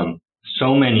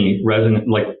so many residents,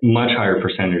 like much higher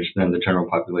percentage than the general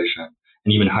population,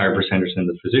 and even higher percentage than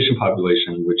the physician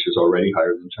population, which is already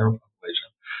higher than the general population,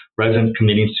 residents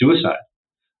committing suicide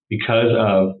because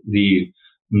of the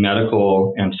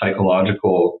medical and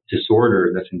psychological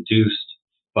disorder that's induced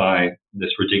by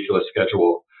this ridiculous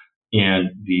schedule and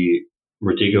the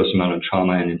ridiculous amount of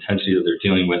trauma and intensity that they're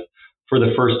dealing with for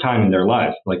the first time in their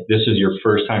lives. Like, this is your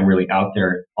first time really out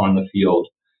there on the field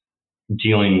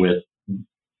dealing with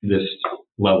this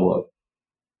level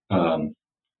of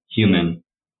human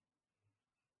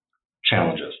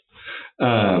challenges.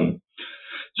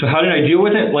 So how did I deal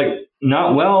with it? Like,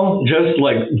 not well, just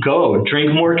like go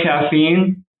drink more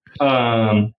caffeine,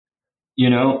 listen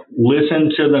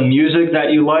to the music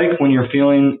that you like when you're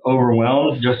feeling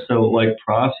overwhelmed, just to like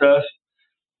process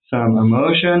some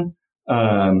emotion.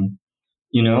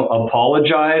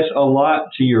 Apologize a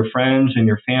lot to your friends and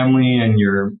your family and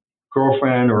your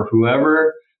girlfriend or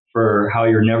whoever for how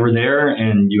you're never there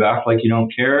and you act like you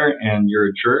don't care and you're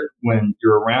a jerk when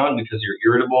you're around because you're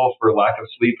irritable for lack of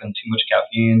sleep and too much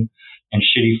caffeine and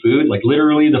shitty food. Like,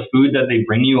 literally the food that they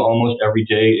bring you almost every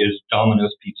day is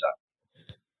Domino's pizza.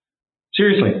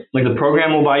 Seriously, like, the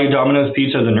program will buy you Domino's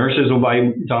pizza, the nurses will buy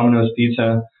you Domino's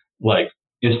pizza. Like,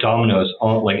 it's Domino's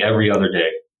like every other day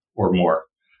or more.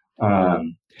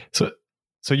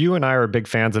 So you and I are big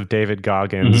fans of David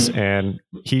Goggins, and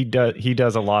he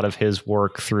does a lot of his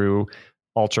work through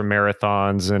ultra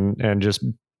marathons and just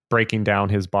breaking down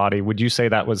his body. Would you say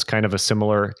that was kind of a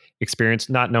similar experience,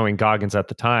 not knowing Goggins at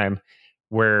the time,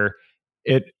 where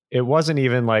it wasn't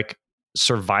even like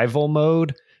survival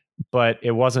mode, but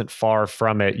it wasn't far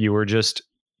from it? You were just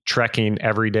trekking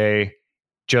every day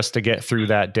just to get through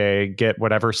that day, get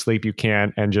whatever sleep you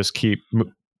can, and just keep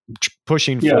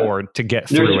pushing forward to get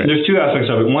through it. There's two aspects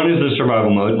of it. One is the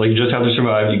survival mode. Like, you just have to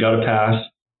survive. You got to pass.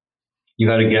 You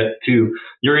got to get to,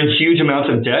 you're in huge amounts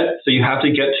of debt. So you have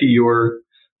to get to your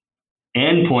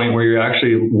end point where you're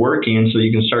actually working so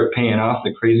you can start paying off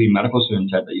the crazy medical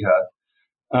student debt that you had.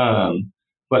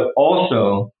 But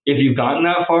also, if you've gotten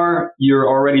that far, you're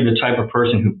already the type of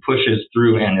person who pushes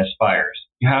through and aspires.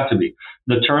 You have to be.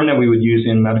 The term that we would use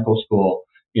in medical school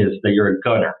is that you're a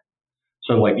gunner.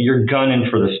 So, like, you're gunning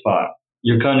for the spot.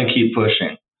 You're going to keep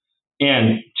pushing.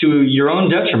 And to your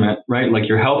own detriment, right? Like,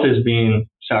 your health is being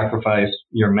sacrificed.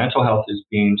 Your mental health is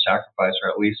being sacrificed, or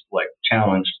at least like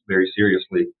challenged very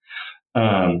seriously.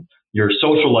 Your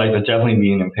social life is definitely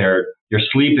being impaired. Your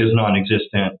sleep is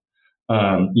non-existent.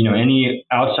 Any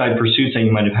outside pursuits that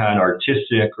you might have had,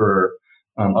 artistic or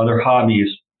other hobbies,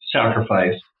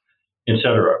 sacrificed,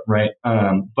 etc. Right?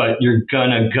 But you're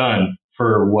gonna gun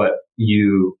for what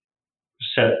you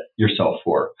set yourself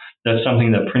for. That's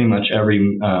something that pretty much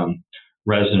every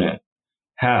resident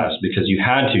has, because you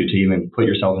had to even put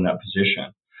yourself in that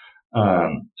position.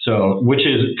 Which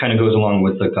is kind of goes along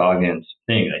with the Goggins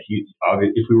thing. That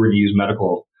if we were to use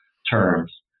medical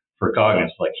terms for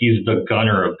Goggins, like, he's the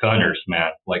gunner of gunners,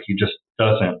 man. Like, he just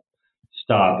doesn't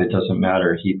stop. It doesn't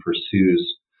matter. He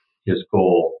pursues his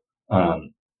goal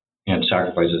and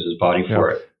sacrifices his body for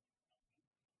it.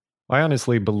 I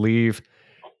honestly believe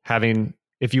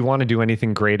if you want to do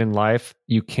anything great in life,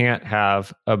 you can't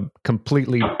have a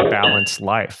completely balanced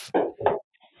life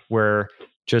where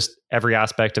just every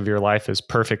aspect of your life is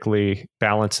perfectly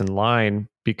balanced in line,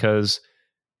 because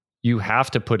you have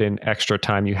to put in extra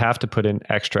time. You have to put in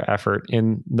extra effort.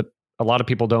 A lot of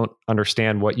people don't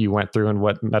understand what you went through and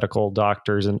what medical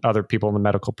doctors and other people in the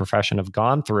medical profession have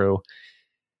gone through.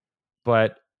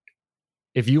 But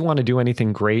if you want to do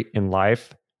anything great in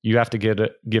life, you have to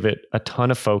give it a ton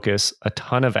of focus, a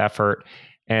ton of effort.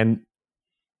 And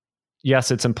yes,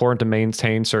 it's important to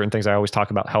maintain certain things. I always talk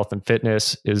about health and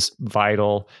fitness is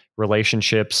vital.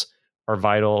 Relationships are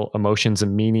vital. Emotions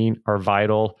and meaning are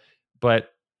vital. But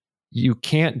you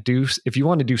can't if you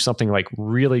want to do something like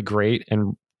really great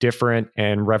and different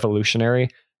and revolutionary,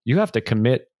 you have to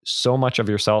commit so much of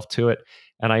yourself to it.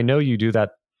 And I know you do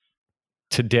that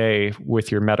today with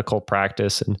your medical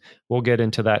practice, and we'll get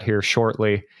into that here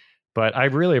shortly. But I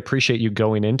really appreciate you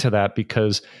going into that,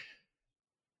 because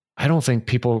I don't think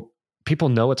people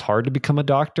know it's hard to become a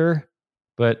doctor,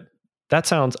 but that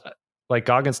sounds like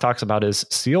Goggins talks about his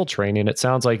SEAL training. It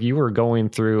sounds like you were going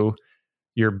through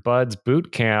your BUDS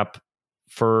boot camp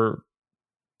for,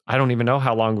 I don't even know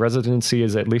how long residency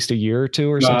is, at least a year or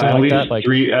two or something like that. Like at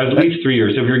least 3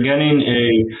 years. If you're getting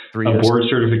a board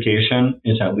certification,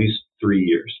 it's at least 3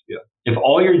 years. Yeah. If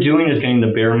all you're doing is getting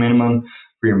the bare minimum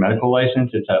for your medical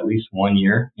license, it's at least 1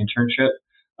 year internship.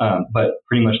 But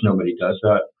pretty much nobody does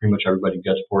that. Pretty much everybody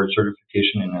gets board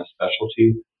certification in a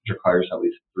specialty, which requires at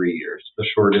least 3 years. The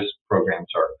shortest programs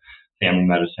are family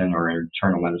medicine or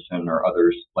internal medicine or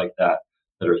others like that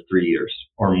are 3 years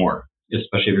or more,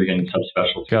 especially if you're getting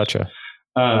subspecialties. Gotcha.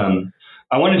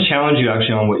 I want to challenge you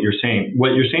actually on what you're saying.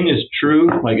 What you're saying is true.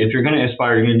 Like, if you're going to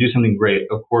aspire, you're going to do something great.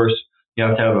 Of course, you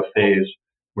have to have a phase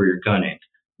where you're gunning,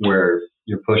 where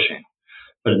you're pushing.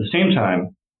 But at the same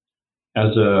time,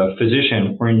 as a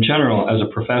physician or in general as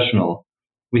a professional,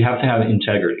 we have to have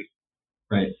integrity,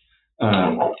 right?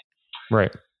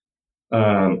 Right.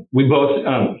 We both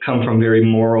come from very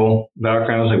moral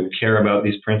backgrounds. Like we care about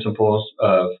these principles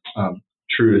of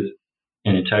truth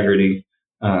and integrity.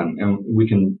 And we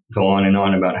can go on and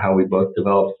on about how we both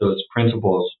developed those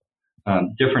principles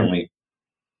differently.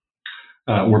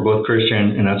 We're both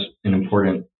Christian, and that's an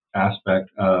important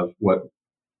aspect of what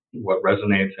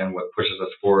resonates and what pushes us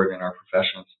forward in our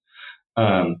professions.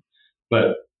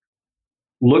 But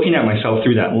looking at myself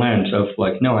through that lens of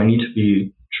like, no, I need to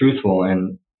be truthful,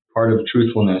 and part of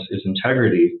truthfulness is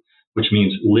integrity, which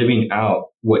means living out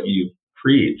what you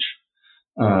preach.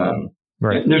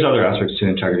 Right. There's other aspects to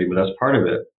integrity, but that's part of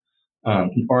it.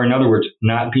 Or in other words,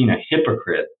 not being a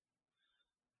hypocrite.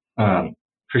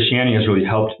 Christianity has really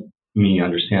helped me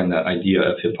understand that idea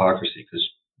of hypocrisy, because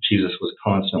Jesus was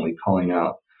constantly calling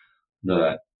out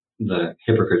the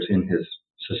hypocrites in his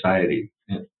society,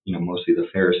 and, mostly the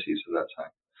Pharisees of that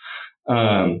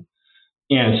time.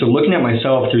 And so looking at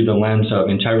myself through the lens of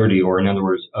integrity, or in other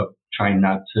words, of trying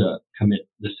not to commit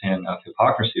the sin of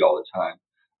hypocrisy all the time,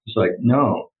 it's like,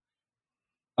 no,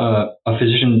 a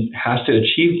physician has to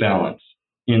achieve balance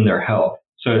in their health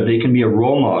so that they can be a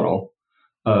role model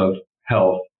of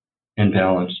health and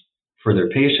balance for their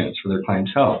patients, for their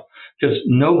clientele. Because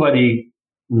nobody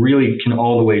really can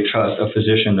all the way trust a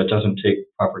physician that doesn't take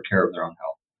proper care of their own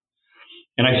health.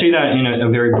 And I say that in a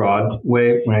very broad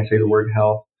way when I say the word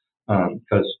health,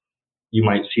 because you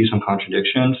might see some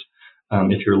contradictions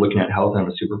if you're looking at health on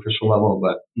a superficial level.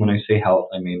 But when I say health,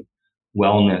 I mean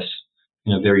wellness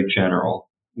in a very general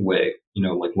way,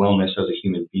 like wellness as a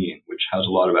human being, which has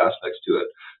a lot of aspects to it.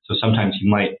 So sometimes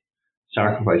you might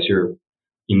sacrifice your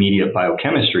immediate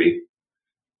biochemistry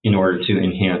in order to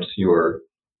enhance your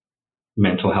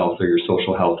mental health or your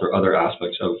social health or other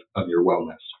aspects of your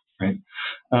wellness, right?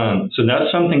 So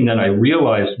that's something that I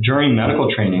realized during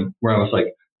medical training, where I was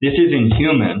like, this is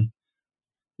inhuman.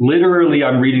 Literally,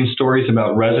 I'm reading stories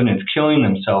about residents killing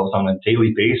themselves on a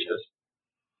daily basis.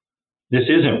 This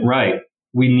isn't right.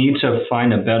 We need to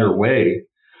find a better way.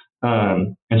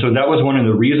 And so that was one of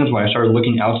the reasons why I started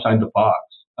looking outside the box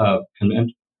of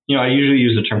I usually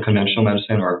use the term conventional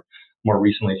medicine, or more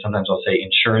recently, sometimes I'll say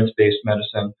insurance-based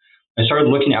medicine. I started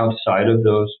looking outside of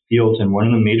those fields, and one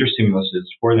of the major stimuluses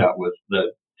for that was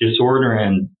the disorder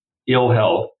and ill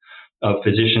health of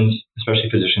physicians, especially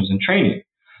physicians in training.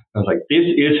 I was like, this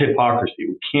is hypocrisy.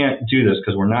 We can't do this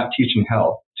because we're not teaching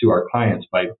health to our clients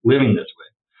by living this way.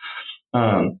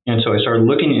 And so I started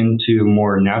looking into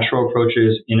more natural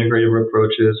approaches, integrative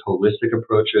approaches, holistic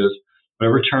approaches,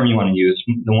 whatever term you want to use.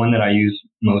 The one that I use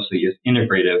mostly is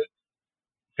integrative,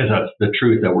 because that's the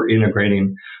truth, that we're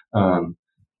integrating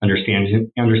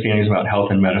understandings about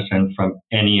health and medicine from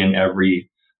any and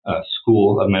every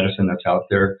school of medicine that's out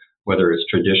there, whether it's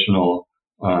traditional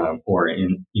or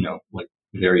in, like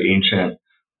very ancient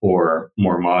or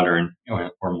more modern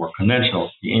or more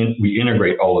conventional. We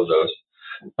integrate all of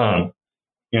those.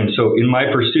 And so in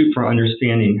my pursuit for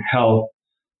understanding health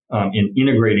and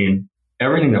integrating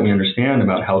everything that we understand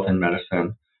about health and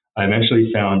medicine, I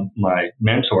eventually found my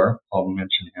mentor. I'll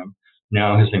mention him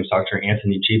now. His name's Dr.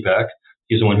 Anthony G. Beck.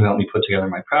 He's the one who helped me put together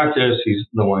my practice. He's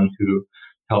the one who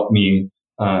helped me,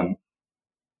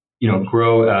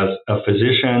 grow as a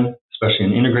physician, especially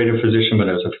an integrative physician, but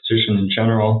as a physician in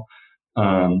general.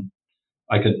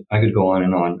 I could go on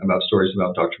and on about stories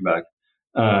about Dr. Beck.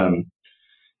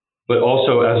 But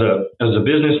also as a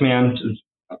businessman, to,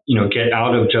 get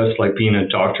out of just like being a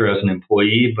doctor as an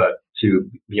employee, but to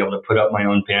be able to put up my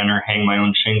own banner, hang my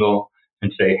own shingle,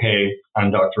 and say, hey,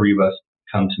 I'm Dr. Rivas,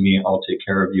 come to me, I'll take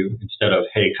care of you, instead of,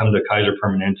 hey, come to Kaiser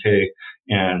Permanente,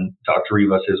 and Dr.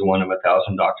 Rivas is one of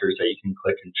 1,000 doctors that you can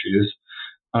click and choose.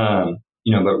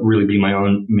 But really be my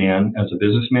own man as a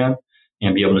businessman,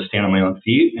 and be able to stand on my own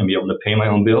feet and be able to pay my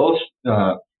own bills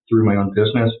through my own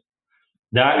business.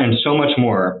 That and so much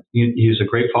more. He's a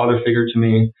great father figure to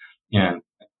me, and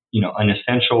an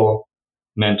essential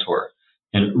mentor,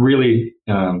 and really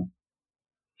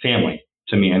family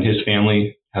to me. And his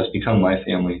family has become my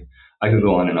family. I could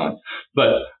go on and on.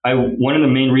 But one of the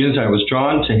main reasons I was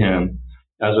drawn to him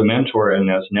as a mentor and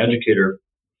as an educator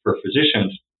for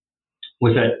physicians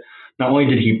was that not only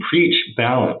did he preach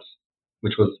balance,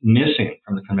 which was missing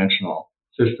from the conventional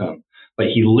system, but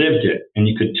he lived it, and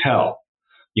you could tell.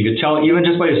 You could tell even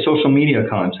just by his social media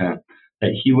content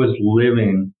that he was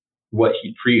living what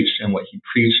he preached, and what he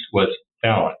preached was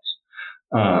balance.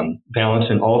 Balance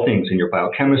in all things, in your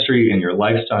biochemistry, in your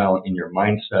lifestyle, in your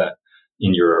mindset,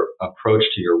 in your approach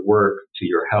to your work, to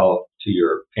your health, to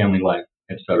your family life,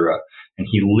 etc. And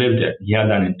he lived it. He had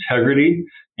that integrity,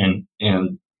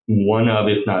 And one of,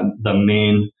 if not the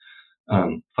main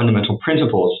fundamental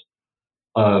principles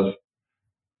of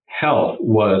health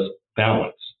was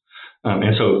balance.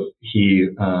 And so he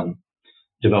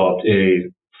developed a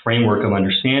framework of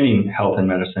understanding health and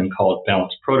medicine called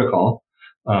Balance Protocol.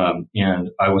 And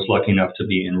I was lucky enough to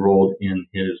be enrolled in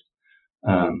his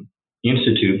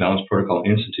institute, Balance Protocol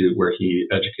Institute, where he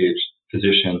educates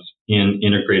physicians in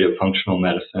integrative functional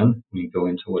medicine. We can go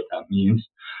into what that means.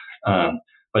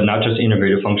 But not just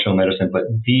integrative functional medicine, but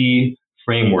the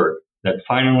framework that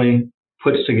finally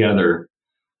puts together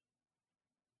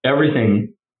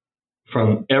everything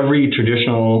from every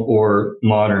traditional or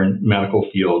modern medical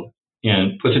field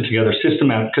and puts it together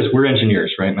systematic, because we're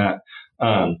engineers, right, Matt?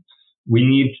 We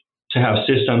need to have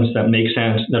systems that make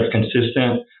sense, that are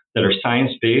consistent, that are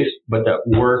science-based, but that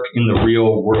work in the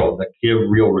real world, that give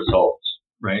real results,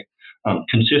 right?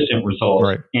 Consistent results,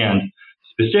 right, and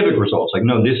specific results. Like,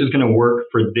 no, this is going to work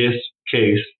for this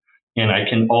case, and I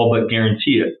can all but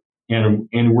guarantee it.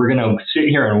 And we're going to sit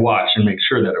here and watch and make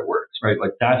sure that it works, right?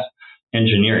 Like, that's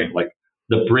engineering. Like,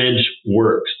 the bridge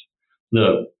works.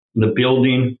 The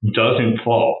building doesn't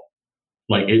fall.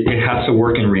 Like, it has to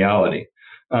work in reality.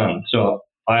 So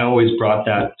I always brought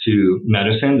that to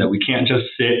medicine, that we can't just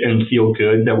sit and feel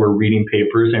good that we're reading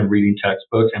papers and reading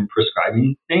textbooks and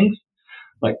prescribing things.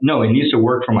 Like, no, it needs to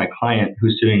work for my client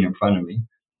who's sitting in front of me,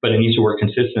 but it needs to work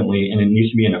consistently, and it needs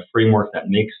to be in a framework that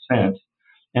makes sense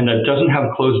and that doesn't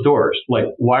have closed doors. Like,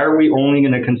 why are we only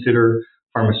going to consider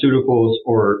pharmaceuticals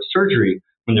or surgery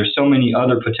when there's so many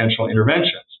other potential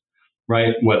interventions,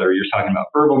 right? Whether you're talking about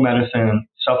herbal medicine,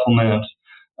 supplements,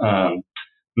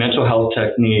 mental health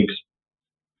techniques,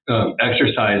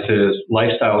 exercises,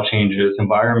 lifestyle changes,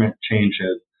 environment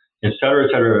changes, et cetera,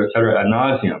 ad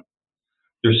nauseum.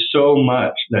 There's so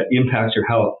much that impacts your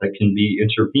health that can be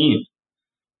intervened.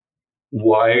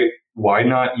 Why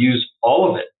not use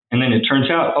all of it? And then it turns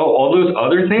out, all those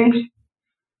other things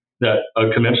that a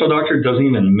conventional doctor doesn't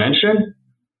even mention,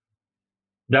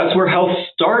 that's where health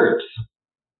starts.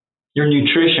 Your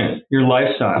nutrition, your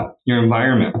lifestyle, your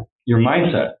environment, your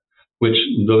mindset, which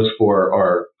those four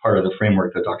are part of the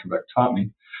framework that Dr. Beck taught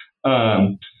me,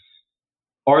 are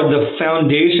the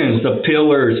foundations, the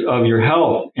pillars of your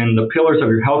health. And the pillars of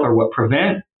your health are what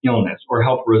prevent illness or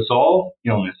help resolve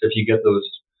illness if you get those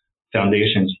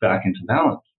foundations back into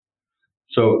balance.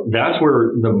 So that's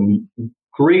where the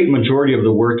great majority of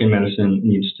the work in medicine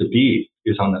needs to be,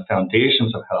 is on the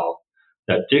foundations of health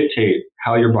that dictate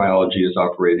how your biology is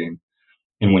operating.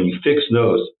 And when you fix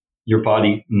those, your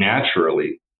body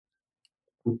naturally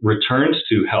returns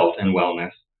to health and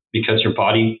wellness, because your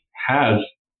body has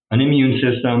an immune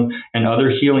system and other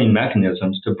healing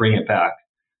mechanisms to bring it back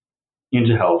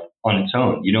into health on its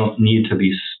own. You don't need to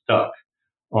be stuck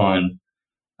on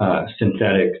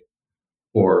synthetic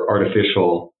or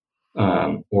artificial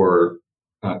or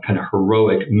kind of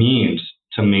heroic means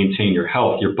to maintain your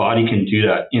health. Your body can do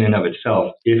that in and of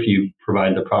itself if you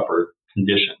provide the proper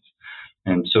conditions.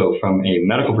 And so from a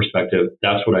medical perspective,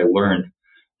 that's what I learned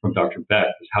from Dr. Beck,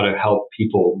 is how to help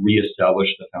people reestablish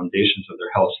the foundations of their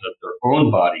health so that their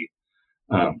own body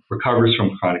recovers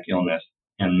from chronic illness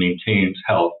and maintains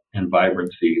health and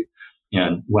vibrancy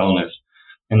and wellness.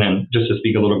 And then just to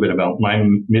speak a little bit about my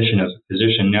mission as a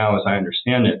physician now, as I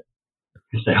understand it,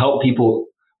 is to help people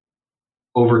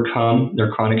overcome their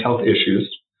chronic health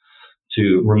issues,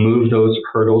 to remove those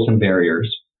hurdles and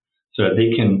barriers so that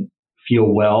they can feel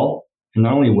well, and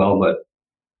not only well, but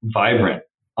vibrant,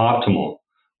 optimal,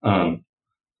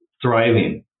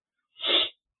 thriving,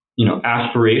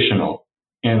 aspirational.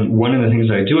 And one of the things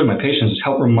that I do with my patients is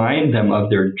help remind them of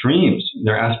their dreams,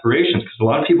 their aspirations, because a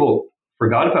lot of people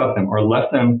forgot about them or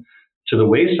left them to the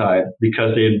wayside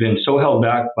because they had been so held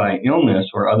back by illness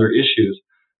or other issues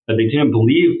that they didn't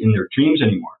believe in their dreams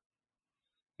anymore.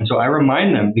 And so I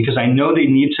remind them, because I know they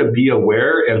need to be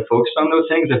aware and focused on those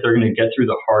things if they're going to get through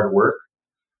the hard work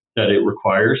that it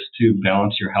requires to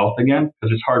balance your health again,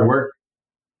 because it's hard work,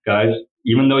 guys.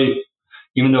 Even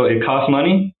though it costs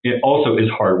money, it also is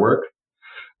hard work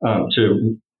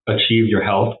to achieve your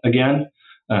health again,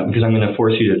 because I'm going to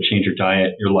force you to change your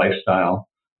diet, your lifestyle,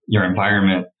 your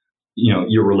environment.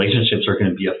 Your relationships are going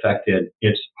to be affected.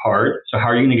 It's hard. So how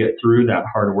are you going to get through that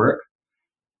hard work?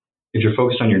 If you're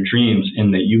focused on your dreams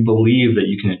and that you believe that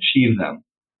you can achieve them.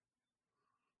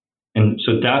 And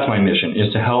so that's my mission,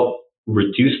 is to help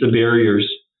reduce the barriers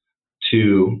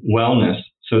to wellness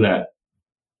so that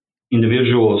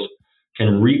individuals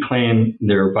can reclaim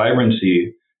their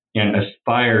vibrancy and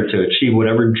aspire to achieve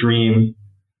whatever dream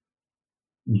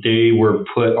they were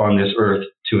put on this earth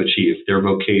to achieve, their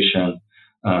vocation,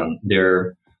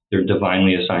 their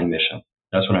divinely assigned mission.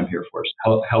 That's what I'm here for.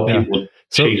 Help people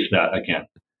chase that again.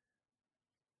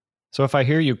 So if I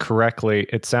hear you correctly,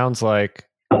 it sounds like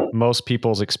most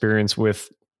people's experience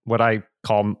with what I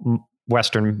call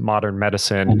Western modern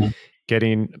medicine,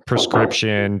 getting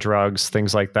prescription drugs,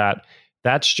 things like that,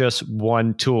 that's just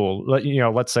one tool.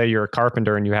 Let's say you're a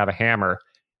carpenter and you have a hammer.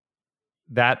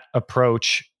 That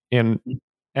approach and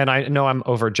I know I'm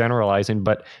overgeneralizing,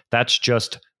 but that's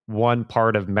just one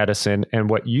part of medicine. And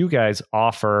what you guys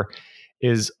offer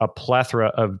is a plethora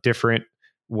of different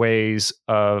ways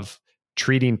of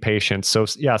treating patients. So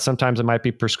yeah, sometimes it might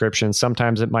be prescriptions,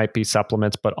 sometimes it might be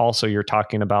supplements, but also you're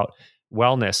talking about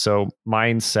wellness. So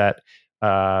mindset,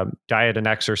 diet and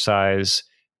exercise,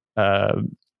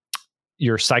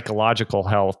 your psychological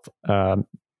health,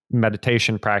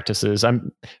 meditation practices.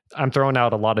 I'm throwing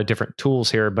out a lot of different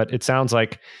tools here, but it sounds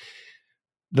like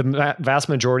the vast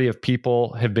majority of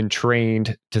people have been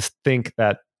trained to think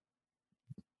that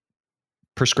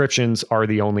prescriptions are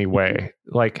the only way.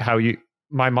 Like how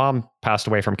my mom passed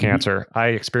away from cancer. I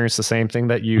experienced the same thing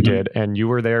that you did, and you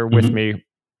were there with me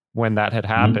when that had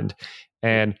happened.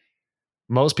 And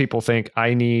most people think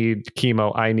I need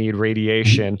chemo, I need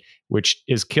radiation, which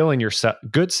is killing your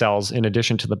good cells in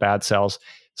addition to the bad cells.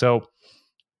 So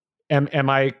am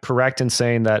I correct in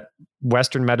saying that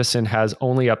Western medicine has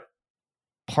only a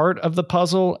part of the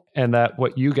puzzle, and that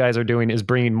what you guys are doing is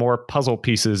bringing more puzzle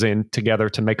pieces in together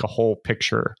to make a whole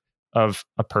picture of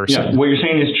a person? Yeah, what you're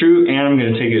saying is true, and I'm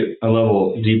going to take it a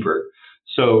level deeper.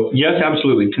 So yes,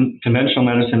 absolutely. Conventional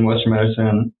medicine, Western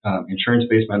medicine,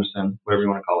 insurance-based medicine, whatever you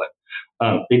want to call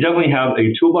it. They definitely have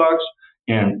a toolbox,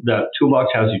 and that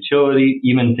toolbox has utility.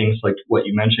 Even things like what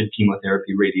you mentioned,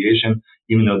 chemotherapy, radiation,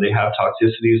 even though they have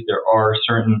toxicities, there are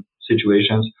certain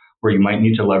situations where you might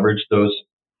need to leverage those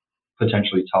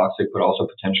potentially toxic, but also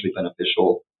potentially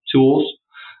beneficial tools.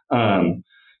 And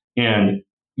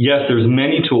yes, there's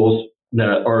many tools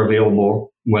that are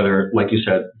available, whether, like you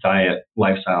said, diet,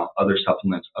 lifestyle, other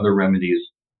supplements, other remedies,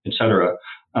 etc.,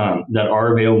 that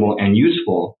are available and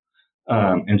useful.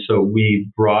 And so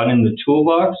we broaden the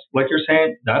toolbox, like you're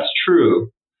saying. That's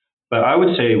true. But I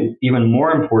would say even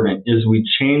more important is we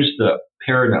change the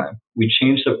paradigm. We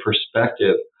change the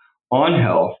perspective on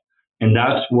health. And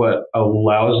that's what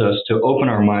allows us to open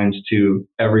our minds to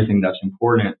everything that's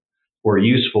important or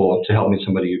useful to helping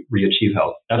somebody re-achieve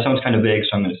health. That sounds kind of vague,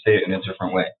 so I'm going to say it in a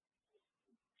different way.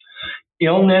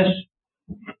 Illness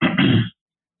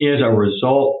is a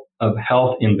result of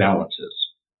health imbalances.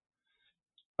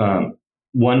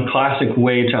 One classic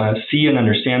way to see and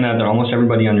understand that almost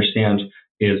everybody understands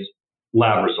is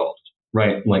lab results,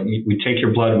 right? Like we take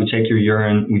your blood, we take your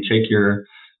urine, we take your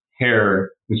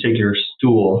hair, we take your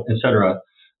stool, etc.,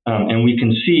 and we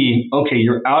can see, okay,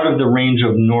 you're out of the range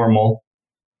of normal,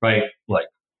 right? Like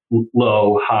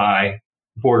low, high,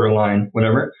 borderline,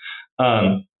 whatever.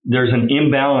 There's an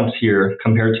imbalance here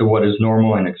compared to what is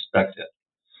normal and expected.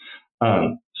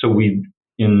 So we,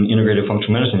 in integrative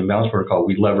functional medicine and balance protocol,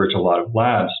 we leverage a lot of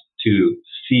labs to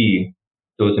see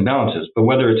those imbalances. But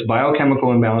whether it's biochemical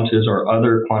imbalances or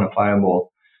other quantifiable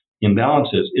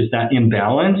imbalances, is that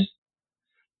imbalance,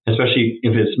 especially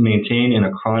if it's maintained in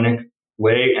a chronic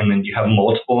way, and then you have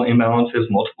multiple imbalances,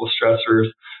 multiple stressors,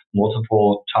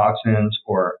 multiple toxins,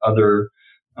 or other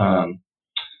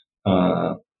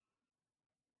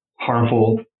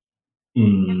harmful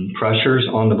pressures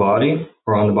on the body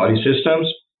or on the body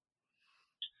systems,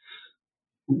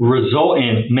 result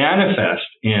in, manifest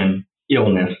in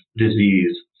illness,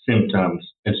 disease, symptoms,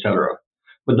 etc.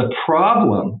 But the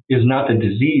problem is not the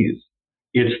disease,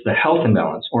 it's the health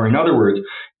imbalance. Or in other words,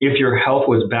 if your health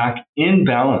was back in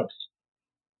balance,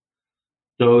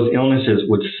 those illnesses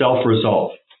would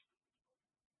self-resolve.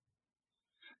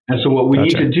 And so what we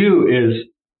need to do is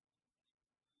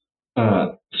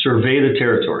survey the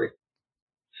territory,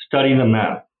 study the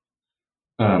map,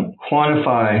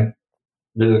 quantify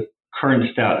the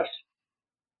current status.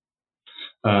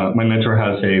 My mentor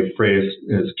has a phrase,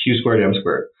 is Q squared, M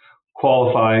squared.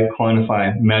 Qualify,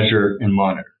 quantify, measure, and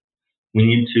monitor. We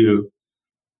need to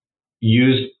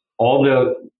use all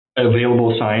the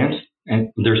available science, and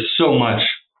there's so much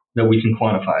that we can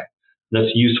quantify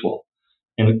that's useful,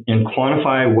 and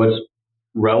quantify what's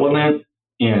relevant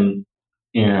and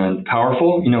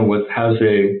powerful, what has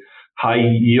a high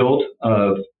yield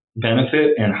of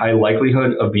benefit and high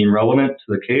likelihood of being relevant to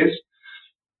the case.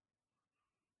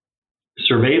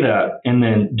 Survey that, and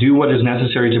then do what is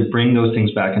necessary to bring those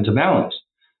things back into balance.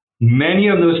 Many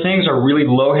of those things are really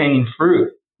low-hanging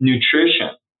fruit: nutrition,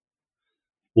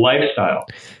 lifestyle,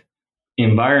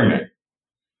 environment,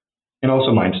 and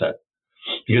also mindset,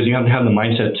 because you have to have the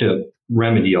mindset to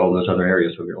remedy all those other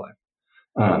areas of your life.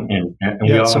 and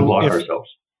we often block ourselves.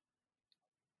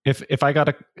 If I got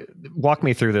to walk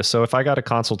me through this, so if I got a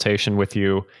consultation with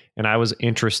you and I was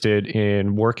interested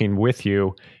in working with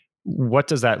you, what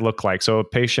does that look like? So a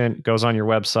patient goes on your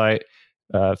website,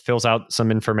 fills out some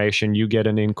information, you get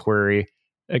an inquiry.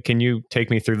 Can you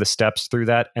take me through the steps through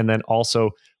that? And then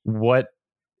also what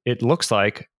it looks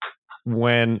like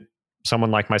when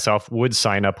someone like myself would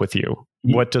sign up with you?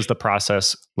 What does the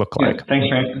process look like? Thanks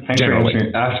for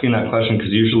asking that question,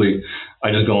 because usually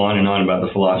I just go on and on about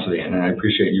the philosophy, and I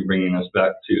appreciate you bringing us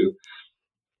back to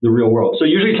the real world. So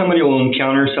usually somebody will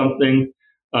encounter something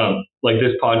like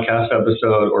this podcast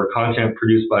episode or content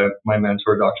produced by my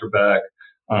mentor, Dr. Beck,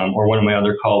 or one of my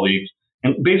other colleagues.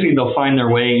 And basically they'll find their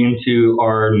way into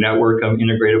our network of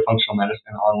integrative functional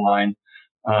medicine online.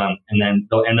 And then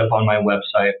they'll end up on my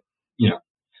website,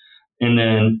 and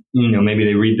then, maybe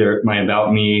they read my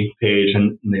About Me page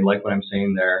and they like what I'm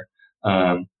saying there,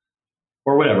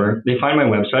 or whatever. They find my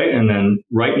website, and then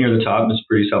right near the top, it's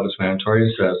pretty self-explanatory.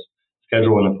 It says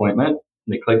schedule an appointment.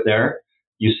 They click there.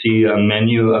 You see a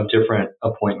menu of different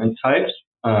appointment types.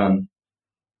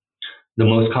 The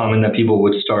most common that people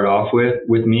would start off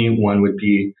with me, one would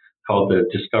be called the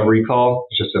discovery call.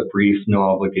 It's just a brief, no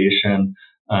obligation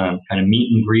kind of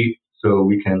meet and greet, so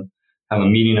we can have a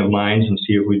meeting of minds and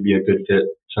see if we'd be a good fit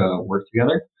to work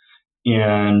together.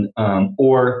 And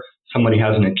or somebody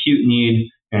has an acute need,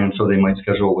 and so they might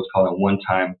schedule what's called a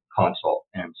one-time consult.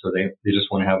 And so they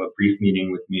just want to have a brief meeting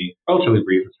with me, relatively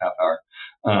brief, it's half hour,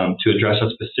 to address a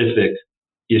specific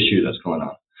issue that's going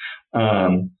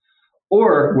on.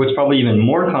 Or what's probably even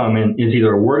more common is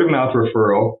either a word of mouth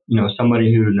referral,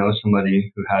 somebody who knows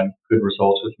somebody who had good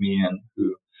results with me and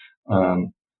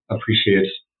who appreciates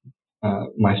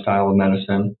my style of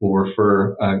medicine, will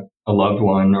refer a loved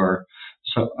one or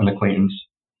an acquaintance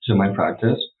to my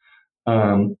practice.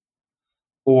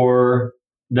 Or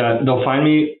that they'll find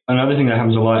me. Another thing that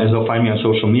happens a lot is they'll find me on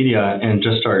social media and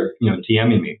just start,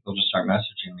 DMing me. They'll just start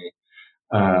messaging me.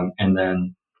 And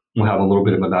then we'll have a little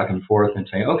bit of a back and forth and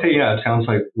say, okay, yeah, it sounds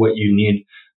like what you need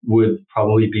would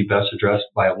probably be best addressed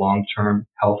by a long-term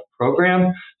health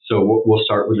program. So we'll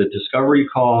start with a discovery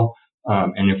call.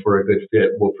 And if we're a good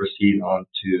fit, we'll proceed on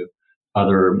to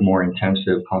other more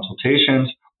intensive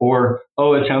consultations. Or,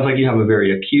 it sounds like you have a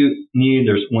very acute need.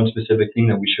 There's one specific thing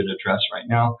that we should address right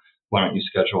now. Why don't you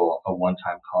schedule a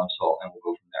one-time consult and we'll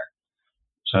go from there.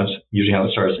 So that's usually how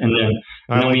it starts. And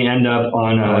then we end up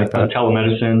on a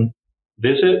telemedicine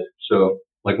visit. So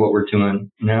like what we're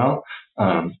doing now,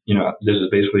 this is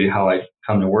basically how I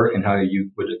come to work and how you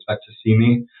would expect to see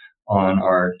me on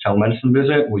our telemedicine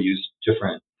visit. We'll use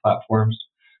different platforms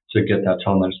to get that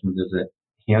telemedicine visit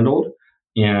handled.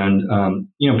 And,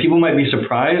 people might be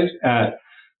surprised at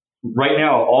right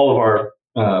now, all of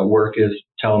our work is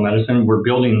telemedicine. We're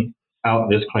building out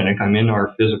this clinic. I'm in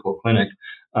our physical clinic,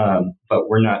 but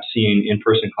we're not seeing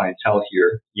in-person clientele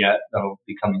here yet. That'll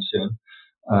be coming soon.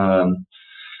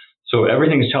 So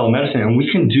everything is telemedicine, and we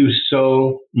can do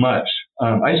so much.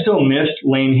 I still miss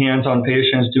laying hands on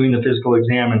patients, doing the physical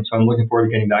exam, and so I'm looking forward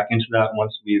to getting back into that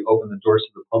once we open the doors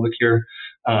to the public here.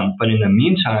 But in the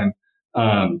meantime,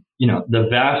 the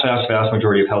vast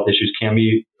majority of health issues can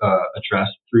be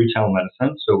addressed through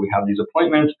telemedicine. So we have these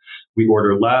appointments, we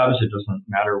order labs. It doesn't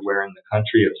matter where in the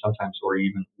country, sometimes, or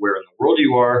even where in the world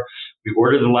you are. We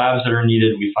order the labs that are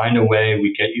needed. We find a way.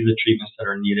 We get you the treatments that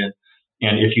are needed.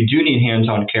 And if you do need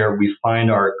hands-on care, we find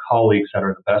our colleagues that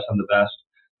are the best of the best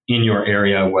in your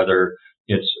area, whether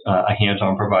it's a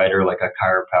hands-on provider like a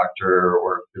chiropractor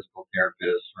or a physical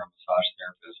therapist or a massage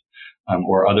therapist,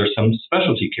 or some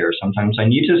specialty care. Sometimes I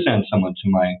need to send someone to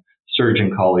my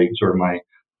surgeon colleagues or my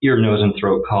ear, nose, and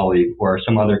throat colleague or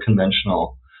some other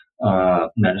conventional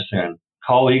medicine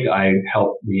colleague. I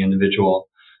help the individual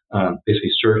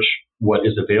basically search what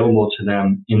is available to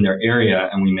them in their area,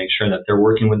 and we make sure that they're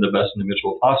working with the best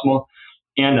individual possible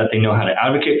and that they know how to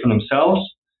advocate for themselves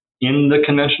in the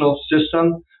conventional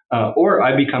system, or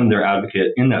I become their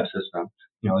advocate in that system.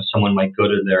 Someone might go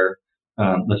to their,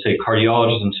 let's say,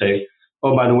 cardiologist and say,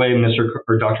 oh, by the way, Mr.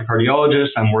 or Dr. Cardiologist,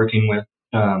 I'm working with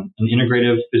an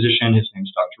integrative physician. His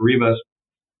name's Dr. Rivas.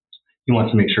 He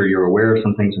wants to make sure you're aware of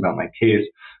some things about my case.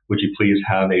 Would you please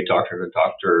have a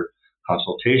doctor-to-doctor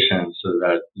consultation so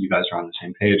that you guys are on the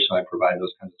same page? So I provide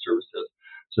those kinds of services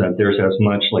so that there's as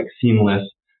much like seamless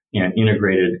and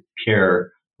integrated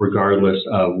care regardless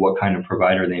of what kind of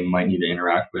provider they might need to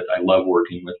interact with. I love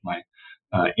working with my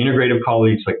integrative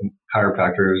colleagues like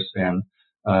chiropractors and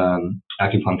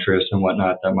acupuncturists and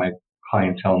whatnot that my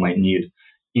clientele might need,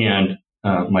 and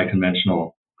my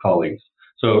conventional colleagues.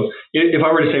 So if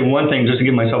I were to say one thing, just to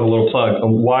give myself a little plug of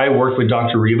why work with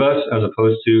Dr. Rivas as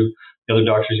opposed to the other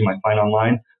doctors you might find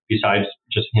online, besides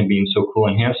just him being so cool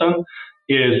and handsome,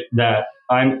 is that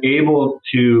I'm able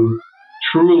to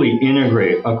truly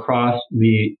integrate across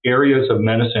the areas of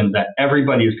medicine that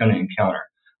everybody is going to encounter.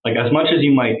 Like, as much as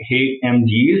you might hate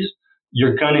MDs,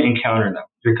 you're going to encounter them.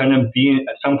 You're going to be,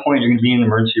 at some point, you're going to be in the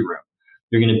emergency room.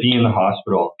 You're going to be in the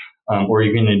hospital, or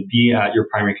you're going to be at your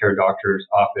primary care doctor's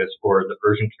office or the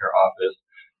urgent care office.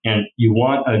 And you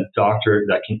want a doctor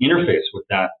that can interface with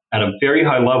that at a very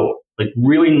high level, like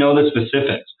really know the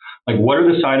specifics. Like, what are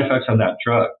the side effects of that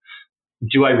drug?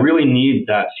 Do I really need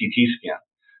that CT scan?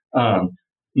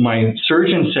 My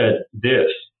surgeon said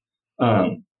this.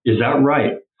 Is that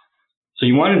right? So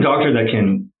you want a doctor that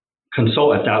can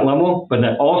consult at that level, but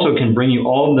that also can bring you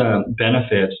all the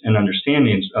benefits and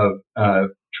understandings of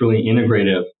truly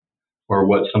integrative, or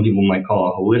what some people might call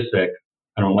a holistic.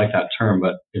 I don't like that term,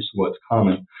 but it's what's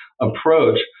common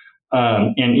approach,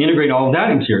 and integrate all of that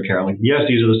into your care. Like, yes,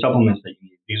 these are the supplements that you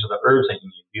need. These are the herbs that you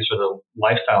need. These are the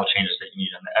lifestyle changes that you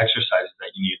need and the exercises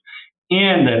that you need.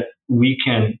 And that we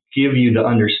can give you the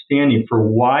understanding for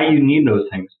why you need those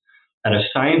things at a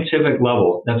scientific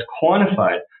level that's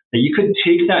quantified, that you could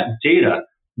take that data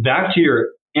back to your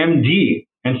MD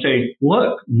and say,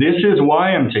 look, this is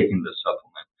why I'm taking this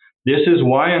supplement. This is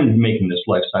why I'm making this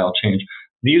lifestyle change.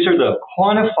 These are the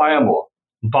quantifiable,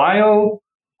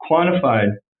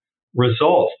 bio-quantified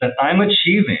results that I'm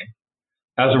achieving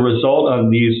as a result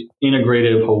of these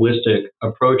integrative, holistic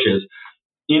approaches,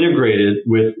 integrated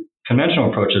with conventional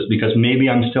approaches, because maybe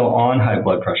I'm still on high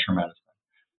blood pressure medicine.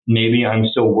 Maybe I'm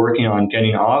still working on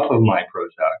getting off of my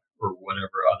Prozac or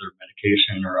whatever other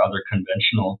medication or other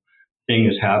conventional thing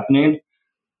is happening.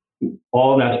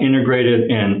 All that's integrated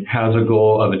and has a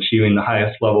goal of achieving the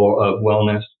highest level of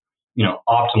wellness.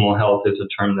 Optimal health is a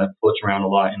term that floats around a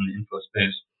lot in the info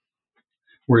space.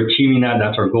 We're achieving that.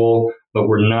 That's our goal, but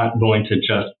we're not going to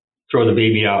just throw the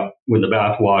baby out with the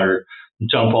bathwater,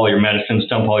 dump all your medicines,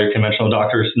 dump all your conventional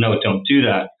doctors. No, don't do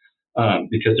that,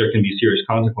 because there can be serious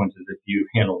consequences if you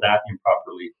handle that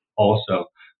improperly. Also,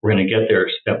 we're going to get there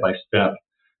step by step.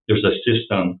 There's a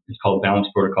system. It's called Balance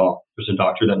Protocol. There's a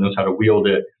doctor that knows how to wield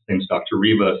it. His name's Dr.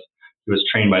 Rivas. He was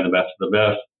trained by the best of the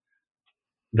best.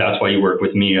 That's why you work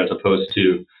with me as opposed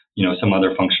to, some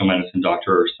other functional medicine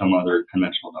doctor or some other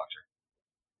conventional doctor.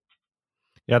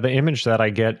 Yeah, the image that I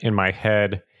get in my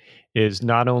head is,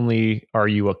 not only are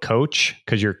you a coach,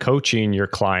 because you're coaching your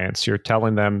clients, you're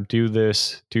telling them, do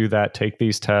this, do that, take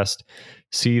these tests,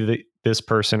 see this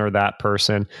person or that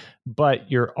person, but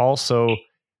you're also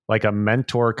like a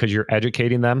mentor, because you're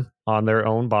educating them on their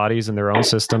own bodies and their own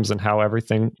systems and how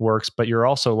everything works. But you're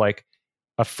also like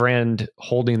a friend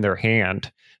holding their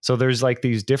hand. So there's like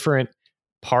these different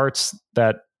parts,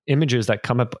 that images that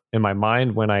come up in my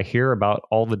mind when I hear about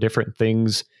all the different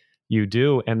things you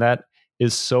do. And that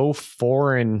is so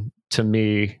foreign to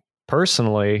me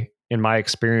personally, in my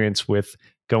experience with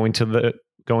going to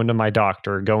my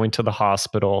doctor, going to the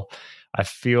hospital. I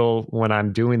feel when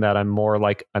I'm doing that, I'm more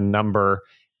like a number,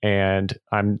 and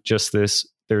I'm just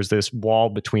there's this wall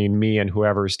between me and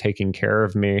whoever's taking care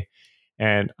of me.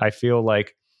 And I feel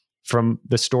like, from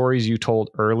the stories you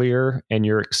told earlier and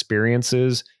your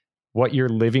experiences, what you're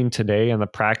living today and the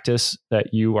practice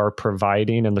that you are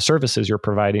providing and the services you're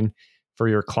providing for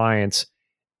your clients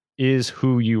is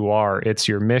who you are. It's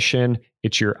your mission.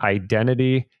 It's your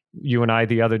identity. You and I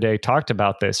the other day talked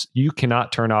about this. You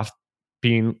cannot turn off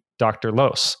being Dr.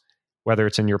 Los, whether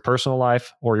it's in your personal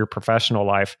life or your professional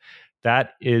life.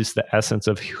 That is the essence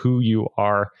of who you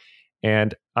are.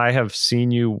 And I have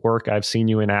seen you work. I've seen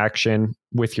you in action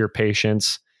with your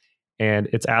patients, and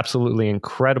it's absolutely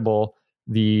incredible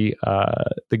the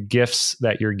gifts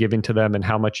that you're giving to them and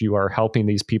how much you are helping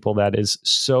these people. That is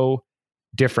so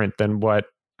different than what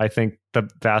I think the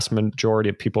vast majority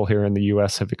of people here in the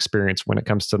US have experienced when it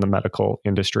comes to the medical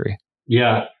industry.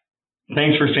 Yeah.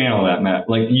 Thanks for saying all that, Matt.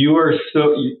 Like, you're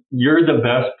the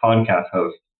best podcast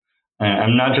host. And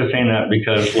I'm not just saying that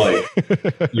because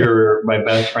you're my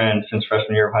best friend since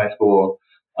freshman year of high school.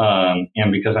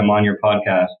 And because I'm on your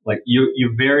podcast, like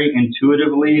you very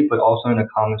intuitively, but also in a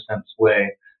common sense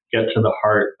way, get to the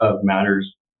heart of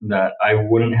matters that I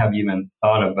wouldn't have even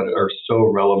thought of, but are so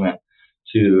relevant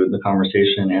to the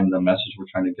conversation and the message we're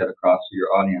trying to get across to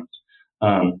your audience.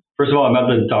 First of all, about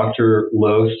the Dr.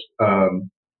 Los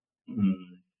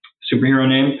superhero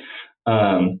name.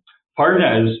 Part of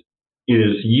that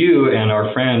is you and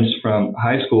our friends from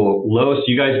high school. Los,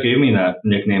 you guys gave me that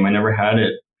nickname. I never had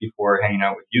it before hanging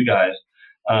out with you guys.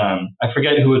 I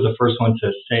forget who was the first one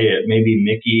to say it. Maybe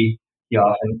Mickey.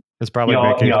 It's probably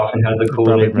Mickey. He often has the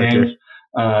cool nicknames.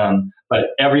 But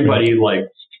everybody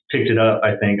picked it up,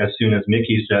 I think, as soon as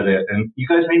Mickey said it. And you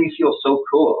guys made me feel so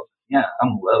cool. Yeah,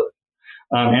 I'm Lowe's.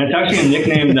 And it's actually a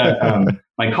nickname that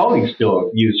my colleagues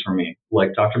still use for me.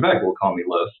 Like Dr. Beck will call me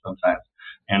Lowe's sometimes.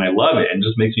 And I love it. It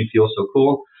just makes me feel so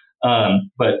cool.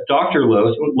 But Dr.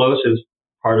 Lowe's is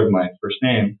part of my first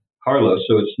name, Carlos.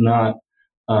 So it's not,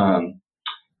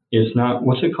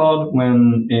 what's it called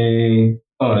when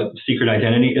secret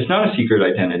identity? It's not a secret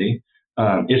identity.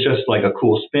 It's just like a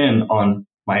cool spin on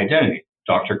my identity,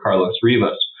 Dr. Carlos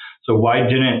Rivas. So why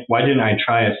didn't I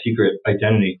try a secret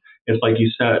identity? It's like you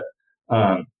said,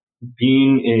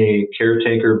 being a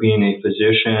caretaker, being a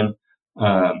physician,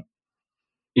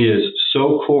 is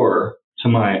so core to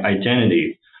my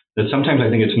identity that sometimes I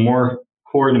think it's more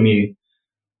core to me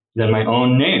than my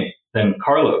own name, than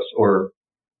Carlos or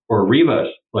Rivas.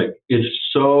 Like, it's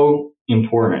so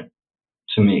important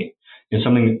to me. It's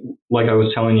something, like I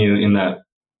was telling you in that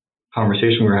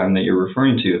conversation we were having that you're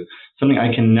referring to, something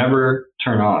I can never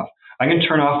turn off. I can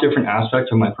turn off different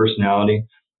aspects of my personality.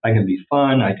 I can be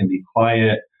fun. I can be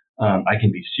quiet. I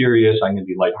can be serious. I can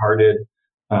be lighthearted.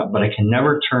 But I can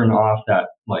never turn off that,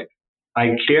 like,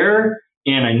 I care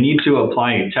and I need to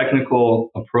apply a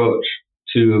technical approach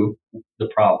to the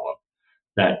problem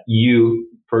that you,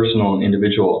 personal and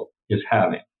individual, is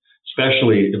having,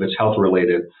 especially if it's health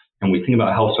related. And we think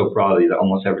about health so broadly that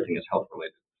almost everything is health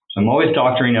related. So I'm always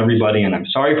doctoring everybody, and I'm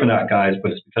sorry for that, guys,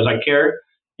 but it's because I care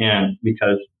and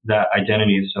because that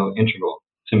identity is so integral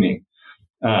to me.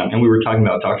 And we were talking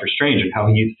about Doctor Strange and how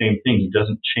he's the same thing. He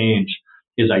doesn't change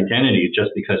his identity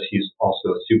just because he's also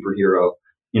a superhero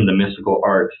in the mystical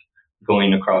arts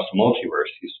going across the multiverse.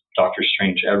 He's Doctor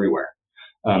Strange everywhere.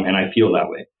 And I feel that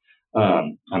way.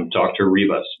 I'm Dr.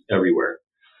 Rivas everywhere.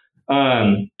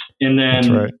 And then, That's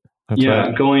right. That's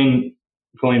right. Going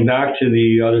back to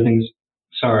the other things.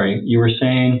 Sorry, you were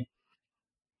saying,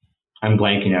 I'm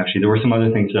blanking actually. There were some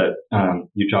other things that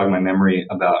you jogged my memory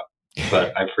about,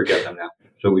 but I forget them now.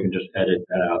 So we can just edit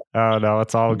that out. Oh no,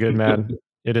 it's all good, man.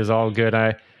 It is all good.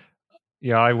 I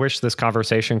wish this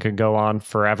conversation could go on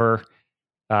forever.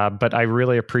 But I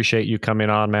really appreciate you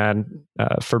coming on, man.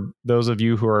 For those of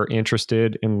you who are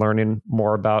interested in learning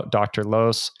more about Dr.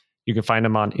 Los, you can find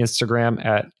him on Instagram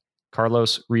at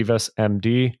Carlos Rivas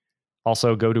MD.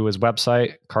 Also, go to his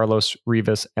website,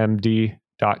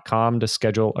 carlosrivasmd.com, to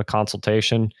schedule a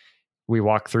consultation. We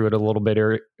walked through it a little bit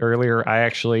earlier. I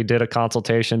actually did a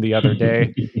consultation the other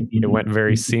day. It went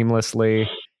very seamlessly.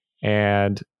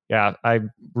 And yeah, I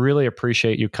really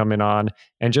appreciate you coming on.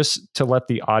 And just to let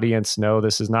the audience know,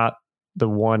 this is not the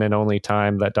one and only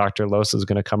time that Dr. Los is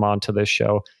going to come on to this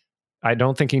show. I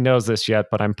don't think he knows this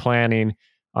yet, but I'm planning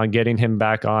on getting him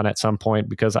back on at some point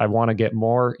because I want to get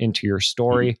more into your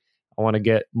story. I want to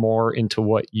get more into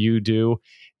what you do.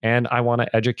 And I want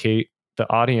to educate the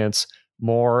audience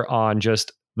more on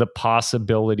just the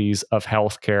possibilities of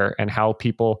healthcare and how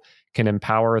people can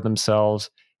empower themselves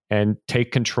and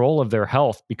take control of their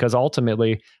health. Because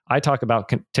ultimately, I talk about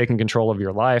taking control of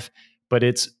your life, but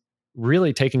it's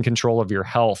really taking control of your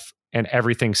health, and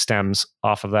everything stems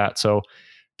off of that. So,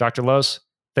 Dr. Los,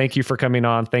 thank you for coming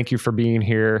on. Thank you for being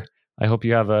here. I hope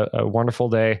you have a wonderful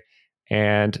day.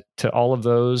 And to all of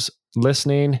those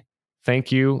listening,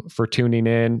 thank you for tuning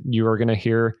in. You are going to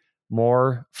hear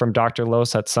more from Dr.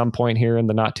 Los at some point here in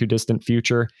the not too distant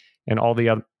future, and all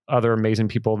the other amazing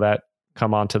people that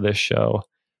come onto this show.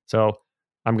 So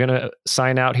I'm going to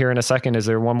sign out here in a second. Is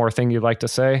there one more thing you'd like to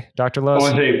say, Dr. Los? I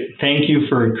want to say thank you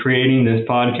for creating this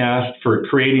podcast, for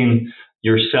creating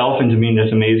yourself into being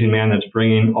this amazing man that's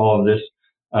bringing all of this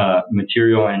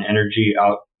material and energy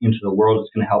out into the world. It's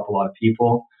going to help a lot of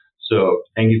people. So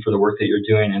thank you for the work that you're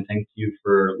doing, and thank you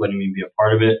for letting me be a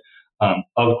part of it.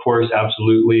 Of course,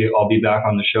 absolutely, I'll be back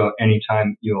on the show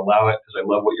anytime you allow it, because I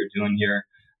love what you're doing here,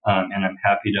 and I'm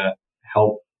happy to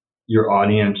help your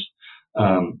audience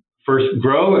first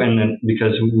grow, and then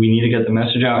because we need to get the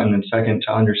message out, and then second,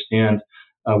 to understand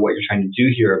what you're trying to do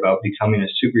here about becoming a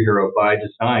superhero by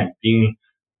design, being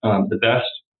the best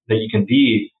that you can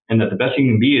be, and that the best you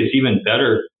can be is even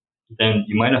better than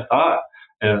you might have thought.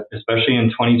 Especially in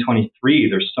 2023,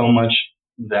 there's so much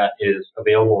that is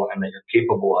available and that you're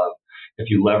capable of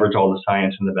if you leverage all the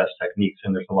science and the best techniques.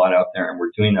 And there's a lot out there, and we're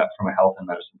doing that from a health and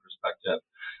medicine perspective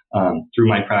through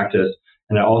my practice.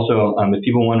 And also, if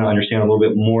people want to understand a little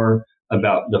bit more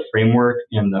about the framework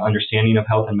and the understanding of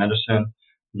health and medicine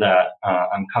that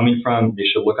I'm coming from, they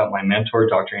should look up my mentor,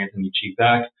 Dr. Anthony G.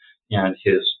 Beck, and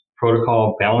his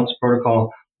protocol, Balance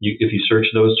Protocol. If you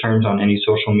search those terms on any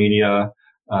social media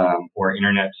or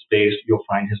internet space, you'll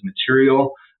find his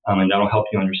material, and that'll help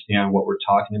you understand what we're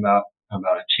talking about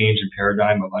a change in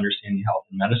paradigm of understanding health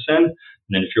and medicine. And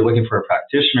then if you're looking for a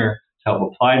practitioner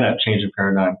help apply that change in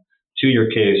paradigm to your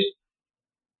case,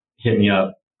 hit me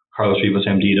up,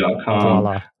 carlosrivasmd.com,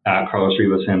 Voila. at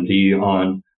carlosrivasmd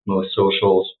on most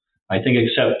socials. I think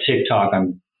except TikTok,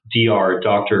 I'm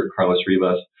Dr. Carlos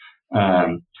Rivas.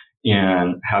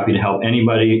 And happy to help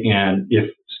anybody. And if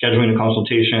scheduling a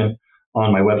consultation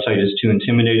on my website is too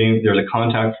intimidating, there's a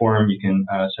contact form. You can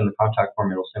send the contact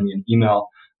form. It'll send me an email.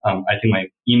 I think my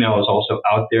email is also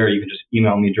out there. You can just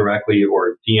email me directly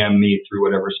or DM me through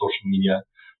whatever social media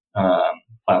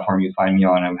platform you find me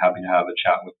on. I'm happy to have a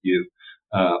chat with you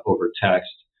over text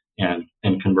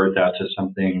and convert that to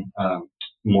something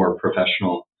more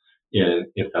professional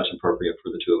if that's appropriate for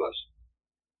the two of us.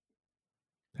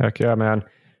 Heck yeah, man.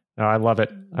 No, I love it.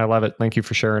 I love it. Thank you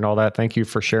for sharing all that. Thank you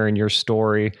for sharing your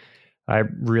story. I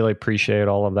really appreciate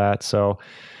all of that. So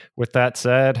with that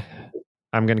said,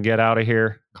 I'm going to get out of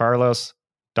here. Carlos,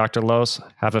 Dr. Los,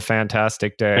 have a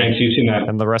fantastic day. Thanks, you too, man.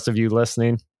 And the rest of you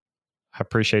listening, I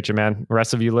appreciate you, man. The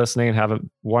rest of you listening, have a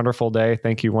wonderful day.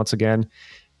 Thank you once again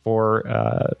for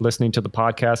listening to the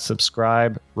podcast.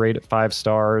 Subscribe, rate it 5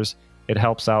 stars. It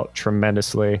helps out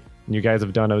tremendously. And you guys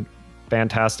have done a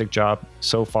fantastic job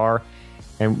so far.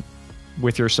 And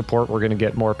with your support, we're going to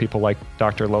get more people like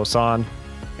Dr. Los on,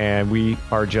 and we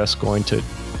are just going to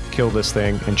kill this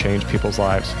thing and change people's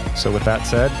lives. So with that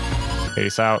said,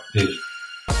 peace out. Peace.